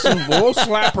ribs, Jason. We'll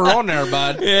slap her on there,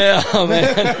 bud. Yeah, oh,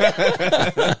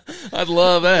 man. I'd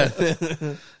love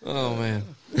that. Oh, man.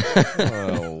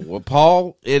 Oh, well,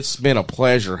 Paul, it's been a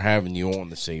pleasure having you on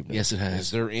this evening. Yes, it has.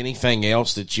 Is there anything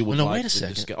else that you would Well, no, like wait a to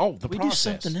second. discuss? Oh, the we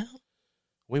process. do something else?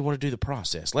 We want to do the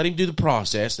process. Let him do the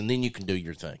process, and then you can do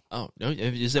your thing. Oh, no,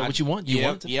 is that what you want? You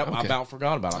want it to? Yep. I Okay. about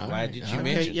forgot about it. I'm All glad right, that you all right.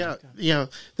 mentioned. Yeah.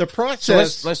 The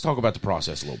process. So let's talk about the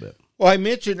process a little bit. Well, I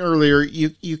mentioned earlier,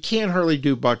 you can't hardly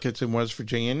do buckets in West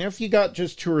Virginia. And if you got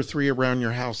just 2 or 3 around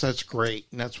your house, that's great,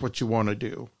 and that's what you want to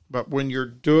do. But when you're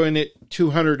doing it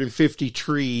 250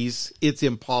 trees, it's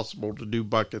impossible to do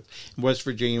buckets in West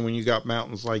Virginia when you got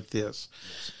mountains like this.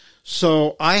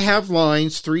 So I have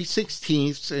lines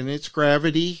 3/16, and it's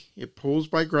gravity. It pulls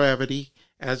by gravity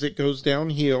as it goes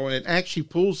downhill, and it actually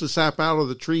pulls the sap out of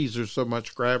the trees. There's so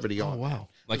much gravity on Oh, it. wow.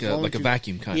 Like As a long as you-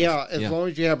 vacuum kind Yeah, of. as long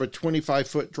as you have a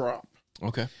 25-foot drop.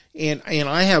 Okay. And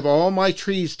I have all my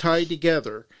trees tied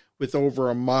together with over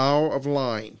a mile of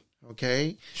line,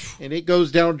 okay? And it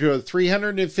goes down to a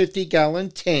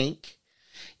 350-gallon tank,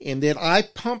 and then I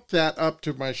pump that up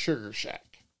to my sugar shack.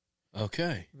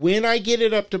 Okay. When I get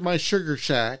it up to my sugar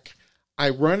shack, I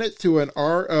run it through an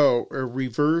RO, or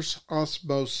reverse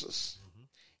osmosis.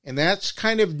 And that's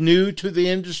kind of new to the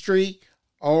industry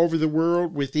all over the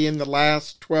world within the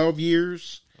last 12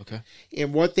 years. Okay.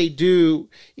 And what they do,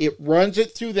 it runs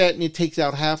it through that and it takes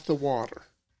out half the water.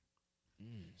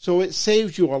 So it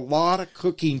saves you a lot of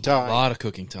cooking time. A lot of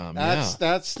cooking time.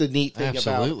 That's the neat thing about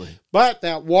Absolutely. it. But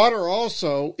that water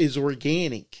also is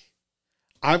organic.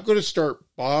 I'm going to start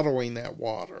bottling that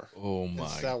water. Oh, my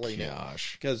selling it.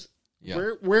 gosh. Because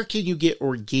Yeah. where can you get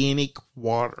organic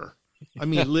water? I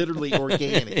mean, literally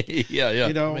organic. yeah.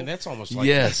 You know, I mean, that's almost like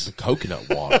Yes. the coconut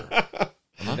water.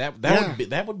 I mean, that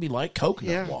Yeah. would be like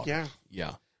coconut yeah, water. yeah.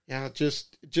 Yeah. Yeah,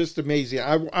 just amazing.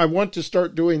 I want to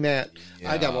start doing that.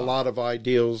 Yeah. I got a lot of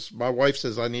ideas. My wife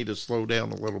says I need to slow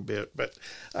down a little bit, but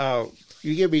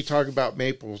you get me talking about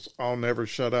maples, I'll never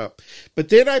shut up. But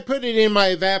then I put it in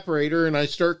my evaporator and I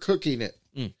start cooking it.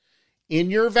 In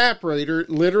your evaporator,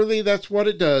 literally that's what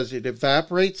it does. It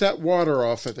evaporates that water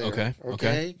off of there.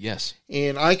 Okay. Yes.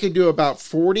 And I can do about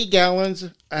 40 gallons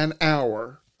an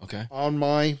hour Okay. on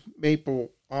my evaporator.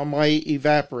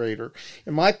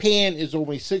 And my pan is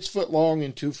only 6 foot long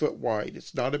and 2 foot wide.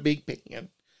 It's not a big pan.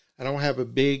 I don't have a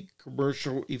big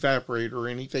commercial evaporator or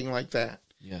anything like that.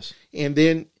 Yes. And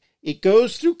then it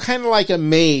goes through kind of like a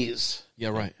maze. Yeah,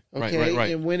 right. Okay?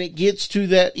 Right. And when it gets to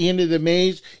that end of the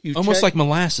maze, you Almost check, like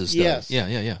molasses, though. Yes.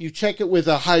 Yeah. You check it with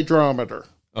a hydrometer.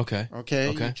 Okay.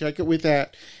 You check it with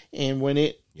that. And when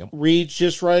it Yep. reads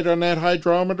just right on that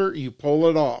hydrometer, you pull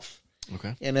it off.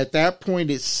 Okay. And at that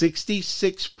point, it's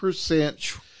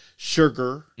 66%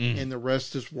 sugar, and the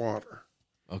rest is water.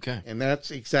 Okay. And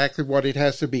that's exactly what it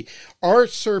has to be. Our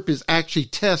syrup is actually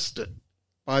tested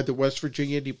by the West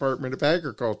Virginia Department of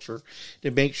Agriculture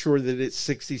to make sure that it's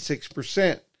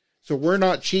 66%. So we're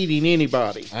not cheating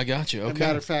anybody. I got you. As a Okay.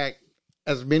 matter of fact,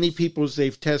 as many people as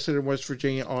they've tested in West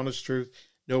Virginia, honest truth,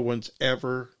 no one's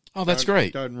ever Oh, that's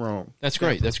great. done wrong. That's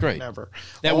great. That's great. Never.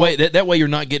 That way you're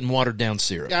not getting watered down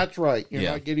syrup. That's right. You're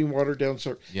Yeah. not getting watered down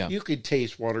syrup. Yeah. You could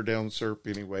taste watered down syrup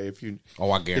anyway if you.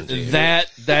 Oh, I guarantee it.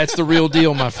 That's the real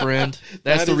deal, my friend.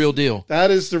 That's the real deal.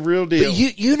 That is the real deal.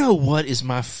 But you know what is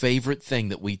my favorite thing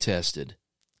that we tested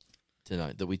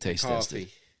tonight, that we taste tested?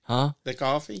 Coffee. Huh? The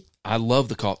coffee? I love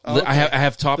the coffee. Okay. I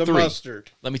have top The three.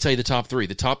 mustard. Let me tell you the top three.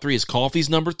 The top three is coffee's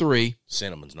number 3.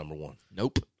 Cinnamon's number 1.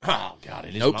 Nope. Oh, God,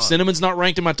 it is Nope. mine. Cinnamon's not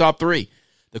ranked in my top 3.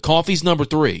 The coffee's number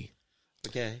 3.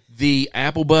 Okay. The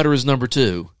apple butter is number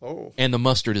 2. Oh, And the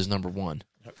mustard is number 1.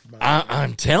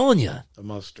 I'm telling you, the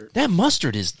mustard. that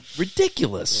mustard is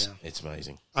ridiculous. Yeah. It's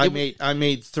amazing. I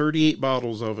made 38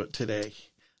 bottles of it today.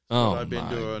 Oh, What I've been my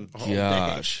doing all day.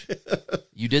 gosh.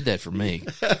 You did that for me.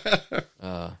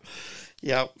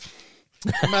 Yep.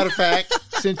 Matter of fact,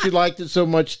 since you liked it so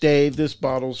much, Dave, this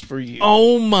bottle's for you.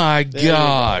 Oh, my you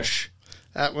gosh.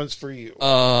 That one's for you.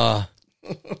 What's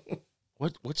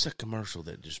that commercial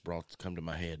that just come to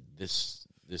my head? This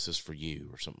is for you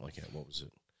or something like that. What was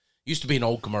it? Used to be an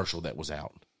old commercial that was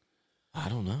out. I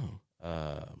don't know.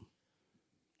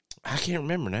 I can't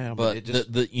remember now, But it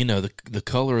just, the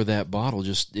color of that bottle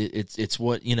it's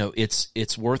what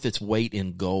it's worth its weight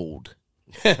in gold.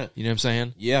 You know what I'm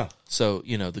saying? yeah. So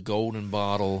the golden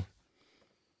bottle.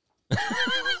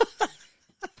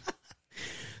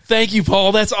 Thank you,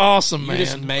 Paul. That's awesome, man.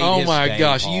 just made oh his my day,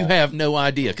 gosh, Paul. you have no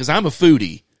idea because I'm a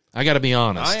foodie. I got to be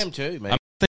honest. I am too, man.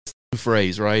 New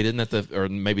phrase, right? Isn't that or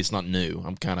maybe it's not new.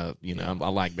 I'm kind of I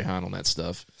like behind on that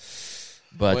stuff.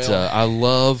 But Well- I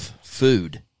love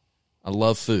food. I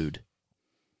love food.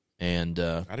 And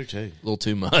I do too. a little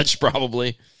too much,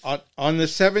 probably. On the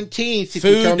 17th, if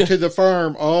Food. you come to the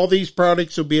farm, all these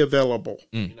products will be available.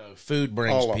 Food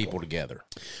brings All of people them. together.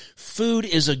 Food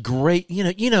is a great,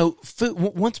 food.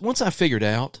 Once I figured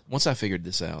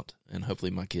this out, and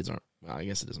hopefully my kids aren't. Well, I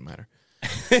guess it doesn't matter.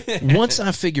 Once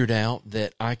I figured out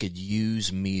that I could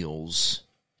use meals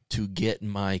to get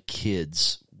my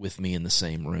kids with me in the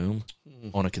same room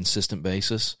on a consistent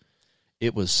basis,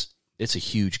 it's a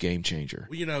huge game changer.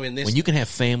 Well, in this When you can have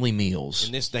family meals.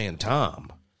 in this day and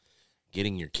time,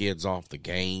 getting your kids off the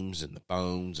games and the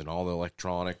phones and all the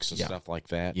electronics and Yeah. stuff like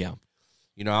that. Yeah,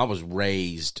 I was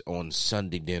raised on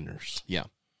Sunday dinners. yeah,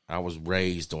 I was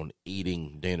raised on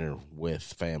eating dinner with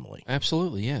family.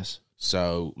 absolutely, yes.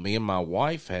 So me and my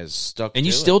wife has stuck. And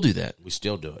you to still it. do that. We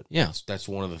still do it. Yeah. That's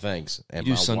one of the things. And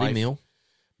You do my Sunday wife, meal.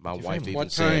 My wife even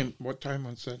What said, time? What time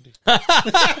on Sunday?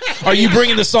 Are you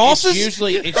bringing the sauces? It's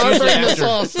usually bringing the after.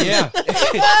 sauces. Yeah,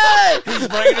 he's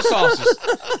bringing the sauces.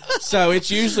 So it's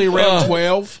usually around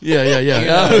 12. Yeah.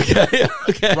 Yeah.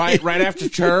 Okay. Right after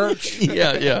church.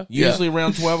 Yeah. Usually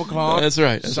around 12 o'clock. That's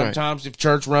right. That's right. Sometimes if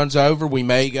church runs over, we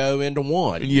may go into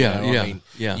 1. Yeah, you know? yeah, I mean,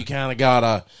 yeah. You kind of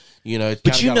gotta, it's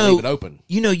But kind of gotta leave it open.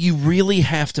 You really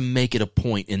have to make it a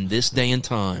point in this day and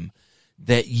time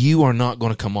that you are not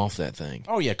going to come off that thing.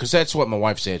 Oh yeah, because that's what my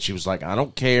wife said. She was like, I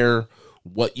don't care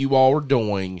what you all are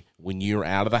doing when you're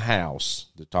out of the house.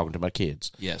 They're talking to my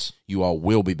kids. Yes. You all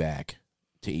will be back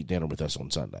to eat dinner with us on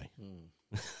Sunday.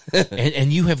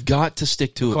 and you have got to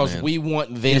stick to it, Because man. we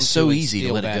want them It's so to easy to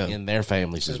instill let it that go. in their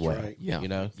families as well. right. Yeah.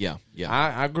 Yeah. Yeah.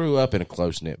 I grew up in a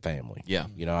close-knit family. Yeah.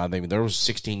 I think there was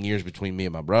 16 years between me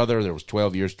and my brother. There was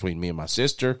 12 years between me and my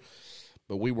sister.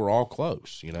 But we were all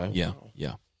close, Yeah.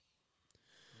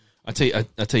 I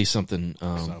tell you something.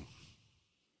 So,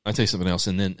 I'll tell you something else,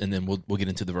 and then we'll get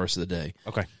into the verse of the day.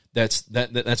 Okay.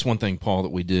 That's one thing, Paul,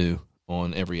 that we do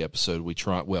on every episode. We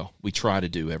try to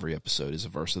do every episode is a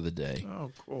verse of the day.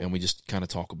 Oh, cool. And we just kind of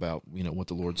talk about,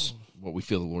 what we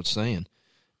feel the Lord's saying.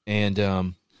 And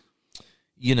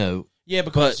Yeah,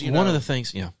 because one of the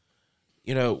things,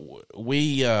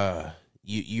 we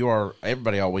you are,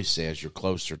 everybody always says you're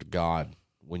closer to God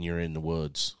when you're in the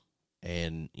woods.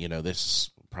 And this is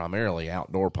primarily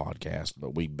outdoor podcast,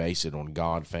 but we base it on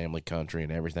God, family, country,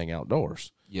 and everything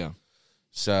outdoors. Yeah.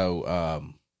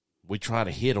 So we try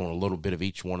to hit on a little bit of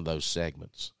each one of those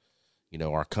segments.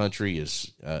 Our country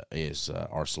is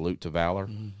our salute to valor.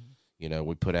 Mm-hmm.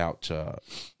 We put out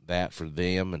that for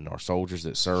them and our soldiers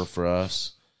that serve for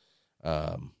us.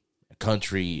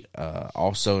 Country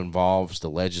also involves the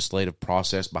legislative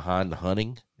process behind the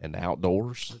hunting and the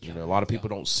outdoors. A lot of people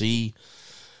don't see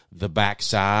the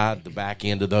backside, the back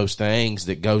end of those things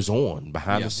that goes on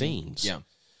behind the scenes. Yeah.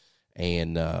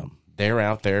 And they're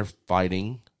out there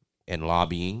fighting and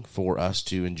lobbying for us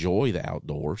to enjoy the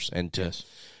outdoors and to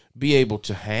be able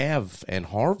to have and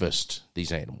harvest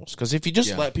these animals. Because if you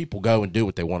just let people go and do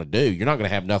what they want to do, you're not going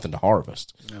to have nothing to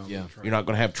harvest. No, yeah. that's right. You're not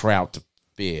going to have trout to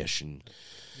fish, and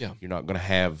you're not going to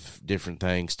have different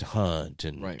things to hunt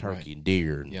and turkey and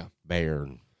deer and bear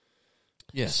and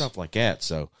stuff like that.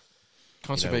 So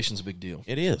conservation's a big deal.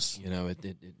 it is.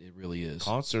 It really is.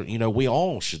 We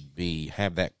all should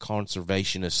have that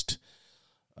conservationist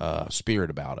spirit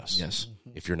about us. Yes.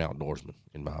 If you're an outdoorsman,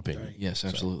 in my opinion. Right. Yes,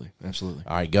 absolutely. Absolutely.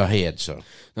 All right, go ahead. So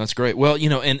That's great. Well,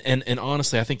 and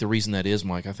honestly, I think the reason that is,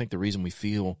 Mike, I think the reason we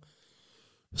feel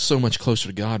so much closer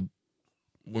to God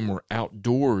when we're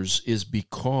outdoors is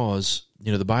because,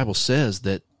 the Bible says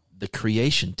that the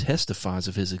creation testifies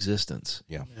of his existence.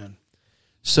 Yeah. Man.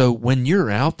 So when you're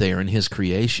out there in his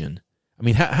creation, I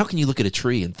mean, how can you look at a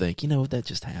tree and think, that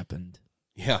just happened?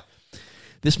 Yeah.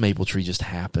 This maple tree just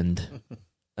happened.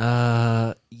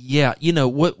 What,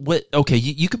 okay,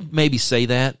 you could maybe say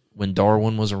that when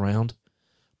Darwin was around,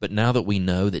 but now that we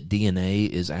know that DNA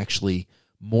is actually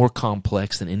more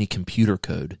complex than any computer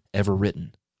code ever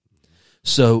written.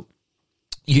 So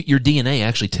your DNA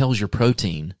actually tells your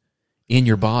protein in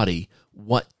your body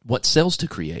what cells to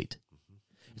create.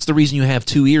 It's the reason you have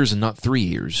 2 ears and not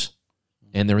 3 ears,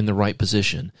 and they're in the right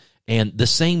position. And the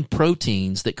same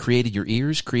proteins that created your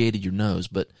ears created your nose,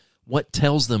 but what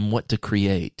tells them what to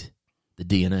create? The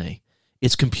DNA.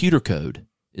 It's computer code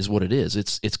is what it is.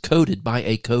 It's coded by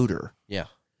a coder. Yeah.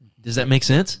 Does that make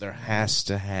sense? There has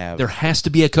to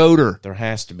be a coder. There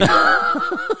has to be.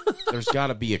 There's got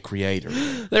to be a creator.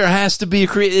 There has to be a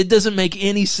creator. It doesn't make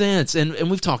any sense.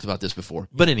 And we've talked about this before.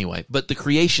 But anyway, the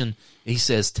creation, he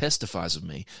says, testifies of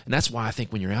me. And that's why I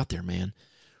think when you're out there, man,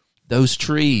 those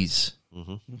trees,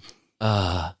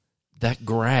 that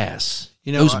grass,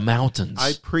 those mountains.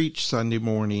 I preached Sunday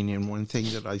morning, and one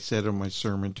thing that I said in my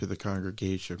sermon to the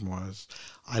congregation was,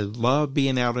 I love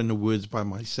being out in the woods by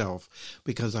myself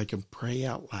because I can pray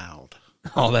out loud.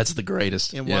 Oh, that's the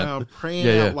greatest. And while I'm praying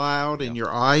out loud and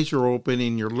your eyes are open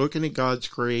and you're looking at God's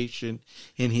creation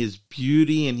and his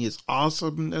beauty and his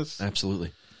awesomeness.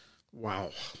 Absolutely. Wow.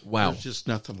 There's just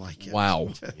nothing like it.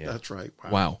 Wow. That's right.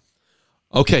 Wow.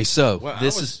 Okay, so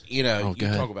this is, you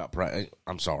talk about praying.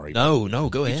 I'm sorry. No,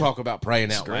 go ahead. You talk about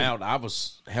praying out loud. I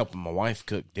was helping my wife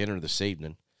cook dinner this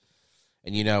evening.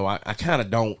 And, I kind of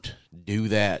don't do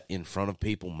that in front of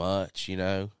people much,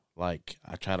 Like,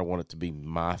 I try to want it to be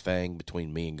my thing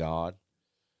between me and God.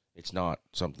 It's not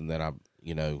something that I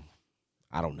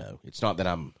don't know. It's not that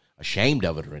I'm ashamed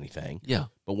of it or anything. Yeah.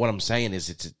 But what I'm saying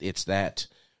is it's that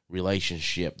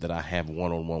relationship that I have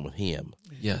one-on-one with him.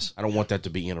 Yes. I don't want that to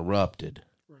be interrupted.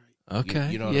 Right.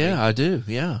 Okay. You know what I mean? I do.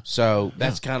 Yeah. So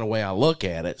that's kind of the way I look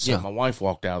at it. So my wife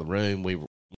walked out of the room. We were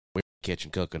in the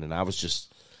kitchen cooking, and I was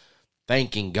just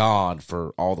thanking God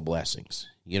for all the blessings.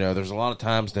 There's a lot of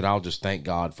times that I'll just thank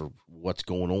God for what's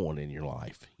going on in your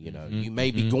life. You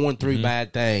may be going through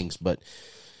bad things, but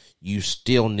you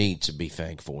still need to be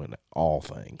thankful in all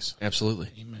things. Absolutely.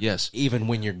 Amen. Yes. Even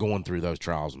when you're going through those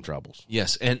trials and troubles.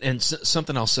 Yes. And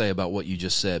something I'll say about what you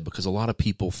just said, because a lot of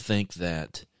people think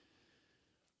that,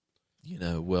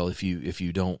 well, if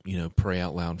you don't, pray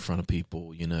out loud in front of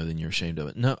people, then you're ashamed of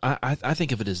it. No, I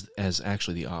think of it as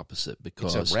actually the opposite,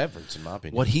 because it's a reverence, in my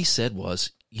opinion. What he said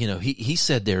was, he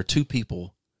said there are two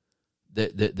people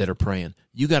that are praying.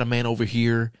 You got a man over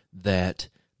here that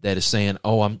is saying,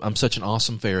 "Oh, I'm such an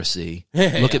awesome Pharisee.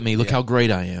 Look at me. Look how great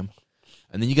I am."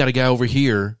 And then you got a guy over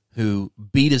here who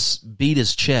beat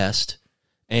his chest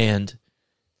and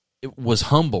it was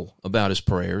humble about his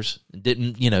prayers,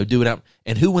 didn't, do it out.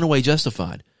 And who went away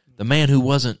justified? The man who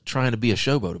wasn't trying to be a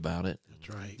showboat about it. That's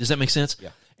right. Does that make sense? Yeah.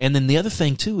 And then the other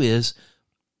thing, too, is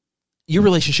your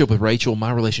relationship with Rachel,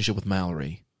 my relationship with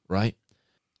Mallory, right?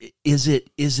 Is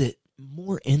it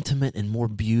more intimate and more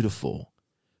beautiful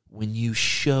when you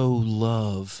show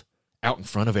love out in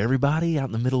front of everybody, out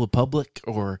in the middle of public,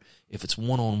 or if it's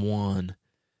one-on-one?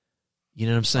 You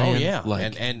know what I'm saying? Oh, yeah.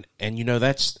 Like, and you know,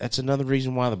 that's another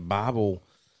reason why the Bible,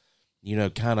 you know,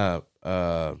 kind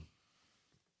of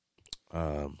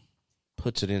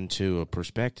puts it into a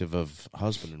perspective of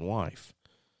husband and wife.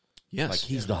 yes. Like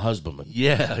he's the husbandman.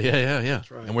 Yeah.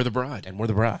 That's right. And we're the bride. And we're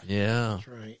the bride. Yeah. That's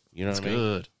right. You know That's what I mean?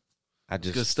 good. I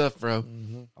just, Good stuff, bro.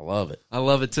 I love it. I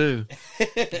love it too. All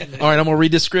right, I'm going to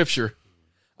read this scripture.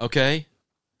 Okay?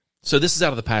 So this is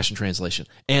out of the Passion Translation.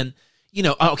 And, you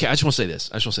know, okay, I just want to say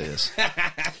this.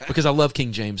 Because I love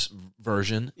King James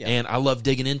Version, and I love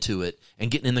digging into it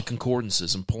and getting in the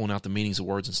concordances and pulling out the meanings of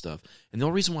words and stuff. And the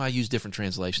only reason why I use different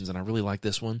translations, and I really like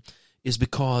this one, is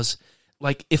because,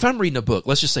 like, if I'm reading a book,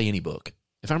 let's just say any book.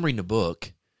 If I'm reading a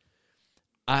book,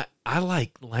 I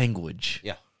like language.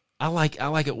 Yeah. I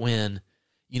like it when,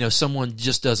 you know, someone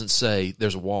just doesn't say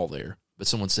there's a wall there, but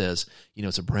someone says, you know,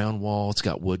 it's a brown wall, it's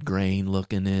got wood grain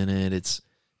looking in it.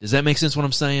 Does that make sense what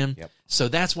I'm saying? Yep. So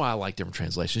that's why I like different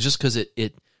translations, just because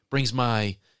it brings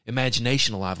my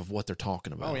imagination alive of what they're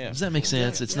talking about. Oh, yeah. Does that make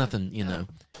sense? It's nothing, you know.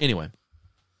 Anyway.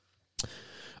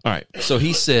 All right. So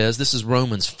he says, this is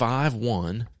Romans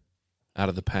 5:1 out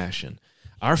of the Passion.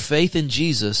 Our faith in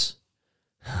Jesus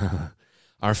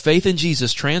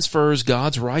transfers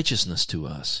God's righteousness to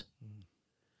us,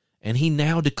 and he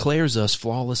now declares us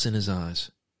flawless in his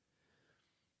eyes.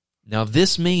 Now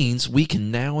this means we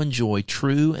can now enjoy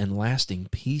true and lasting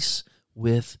peace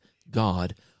with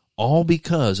God, all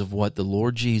because of what the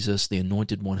Lord Jesus, the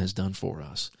Anointed One, has done for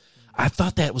us. I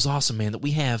thought that was awesome, man, that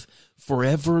we have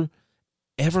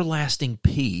everlasting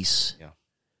peace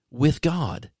with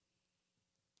God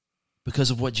because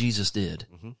of what Jesus did.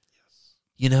 Mm-hmm.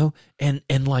 You know, and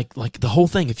like the whole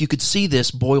thing, if you could see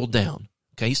this boiled down,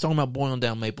 okay, he's talking about boiling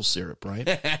down maple syrup, right?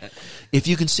 If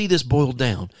you can see this boiled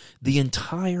down, the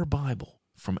entire Bible,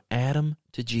 from Adam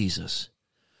to Jesus,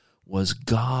 was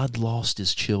God lost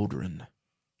his children,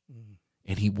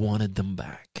 and he wanted them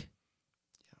back.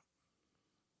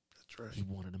 That's right. He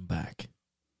wanted them back.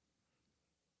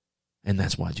 And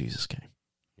that's why Jesus came.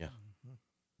 Yeah.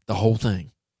 The whole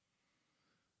thing.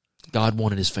 God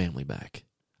wanted his family back.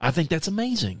 I think that's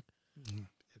amazing. It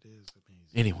is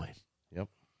amazing. Anyway. Yep.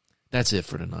 That's it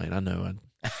for tonight. I know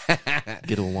I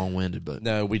get a little long-winded, but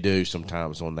No, we do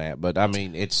sometimes on that, but I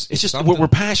mean, it's just something we're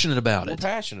passionate about we're it.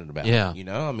 passionate about. Yeah. It, you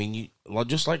know, I mean,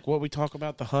 just like what we talk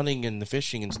about the hunting and the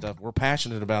fishing and stuff, we're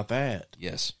passionate about that.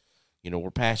 Yes. You know,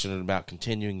 we're passionate about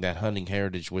continuing that hunting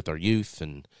heritage with our youth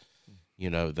and,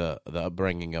 you know, the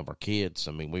upbringing of our kids.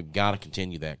 I mean, we've got to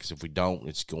continue that because if we don't,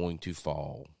 it's going to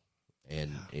fall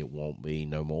and it won't be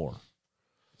no more.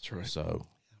 That's right. So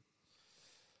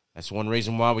that's one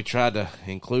reason why we tried to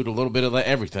include a little bit of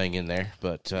everything in there.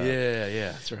 But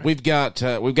yeah, that's right. we've got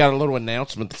a little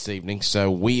announcement this evening. So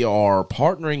we are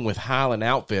partnering with Highland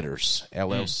Outfitters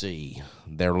LLC.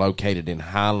 They're located in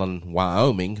Highland,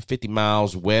 Wyoming, 50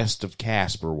 miles west of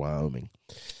Casper, Wyoming.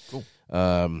 Cool.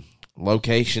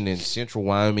 Location in central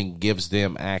Wyoming gives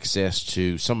them access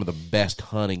to some of the best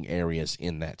hunting areas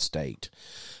in that state.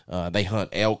 They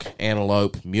hunt elk,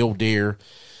 antelope, mule deer.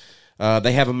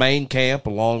 They have a main camp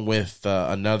along with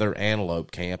another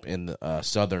antelope camp in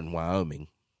southern Wyoming.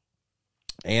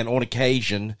 And on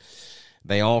occasion,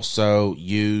 they also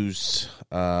use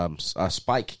a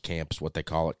spike camp, is what they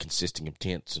call it, consisting of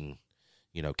tents and,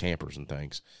 you know, campers and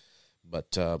things.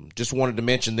 But just wanted to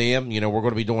mention them. You know, we're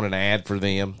going to be doing an ad for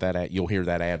them. You'll hear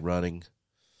that ad running,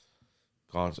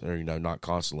 not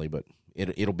constantly, but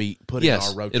it'll be put in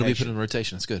our rotation. It'll be put in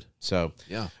rotation. That's good. So,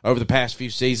 Yeah. over the past few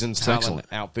seasons, That's Highland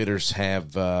excellent. Outfitters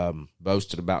have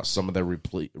boasted about some of their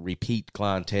repeat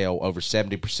clientele. Over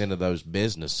 70% of those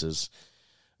businesses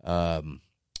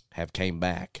have came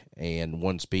back and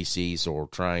one species or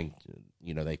trying,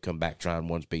 you know, they come back trying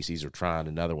one species or trying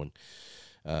another one.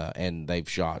 And they've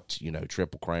shot, you know,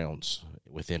 triple crowns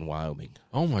within Wyoming.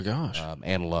 Oh, my gosh.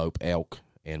 Antelope, elk,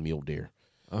 and mule deer.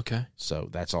 Okay. So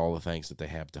that's all the things that they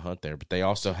have to hunt there. But they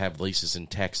also have leases in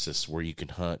Texas where you can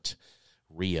hunt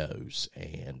Rios,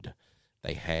 and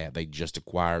they just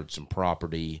acquired some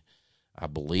property, I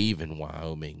believe, in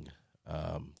Wyoming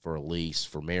for a lease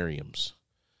for Merriam's.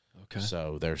 Okay.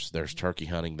 So there's turkey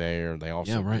hunting there. They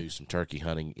also do some turkey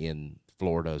hunting in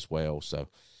Florida as well. So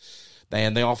they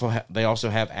also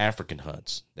have African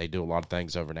hunts. They do a lot of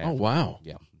things over in Africa. Oh, wow.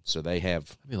 Yeah. So they have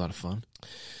That'd be a lot of fun.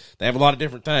 They have a lot of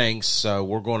different things, so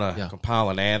we're going to compile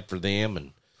an ad for them,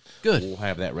 and Good. we'll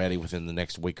have that ready within the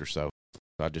next week or so.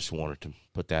 I just wanted to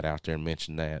put that out there and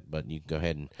mention that. But you can go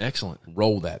ahead and Excellent.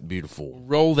 roll that beautiful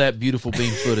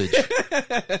beam footage.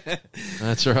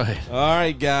 That's right. All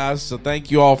right, guys. So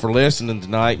thank you all for listening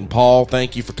tonight. And Paul,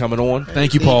 thank you for coming on.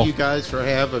 Thank you, Paul. Thank you guys for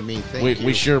having me. Thank you.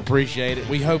 We sure appreciate it.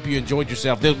 We hope you enjoyed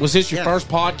yourself. Was this your first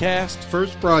podcast?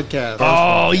 First broadcast.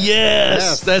 Oh,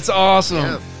 yes. That's awesome.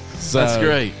 Yes. So That's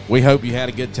great. We hope you had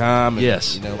a good time. And,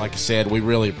 Yes. Like I said, we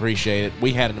really appreciate it.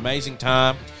 We had an amazing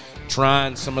time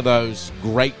trying some of those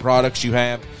great products you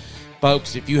have.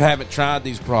 Folks, if you haven't tried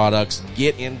these products,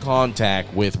 get in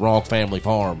contact with Ronk Family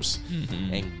Farms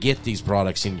and get these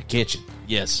products in your kitchen.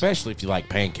 Yes. Especially if you like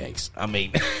pancakes. I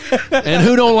mean, And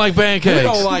who don't like pancakes? who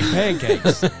don't like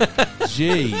pancakes?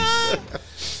 Jeez.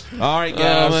 All right,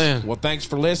 guys. Oh, man. Well, thanks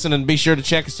for listening. Be sure to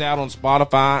check us out on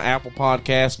Spotify, Apple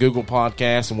Podcasts, Google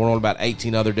Podcasts, and we're on about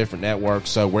 18 other different networks.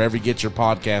 So wherever you get your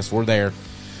podcasts, we're there.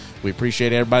 We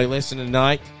appreciate everybody listening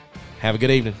tonight. Have a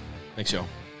good evening. Thanks, y'all.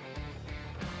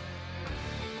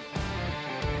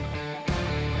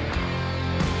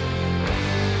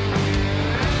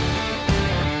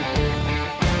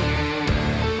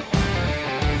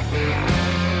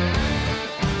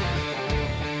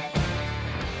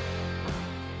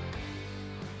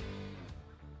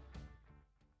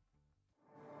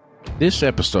 This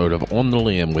episode of On the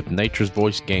Limb with Nature's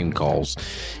Voice Game Calls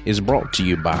is brought to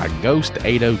you by Ghost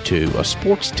 802, a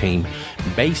sports team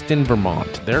based in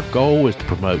Vermont. Their goal is to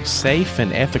promote safe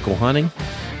and ethical hunting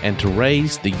and to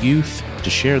raise the youth to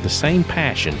share the same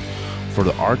passion for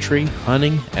the archery,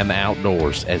 hunting, and the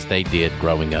outdoors as they did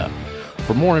growing up.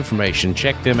 For more information,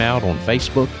 check them out on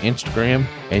Facebook, Instagram,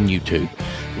 and YouTube.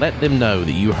 Let them know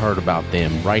that you heard about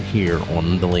them right here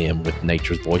on the Limb with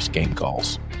Nature's Voice Game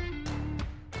Calls.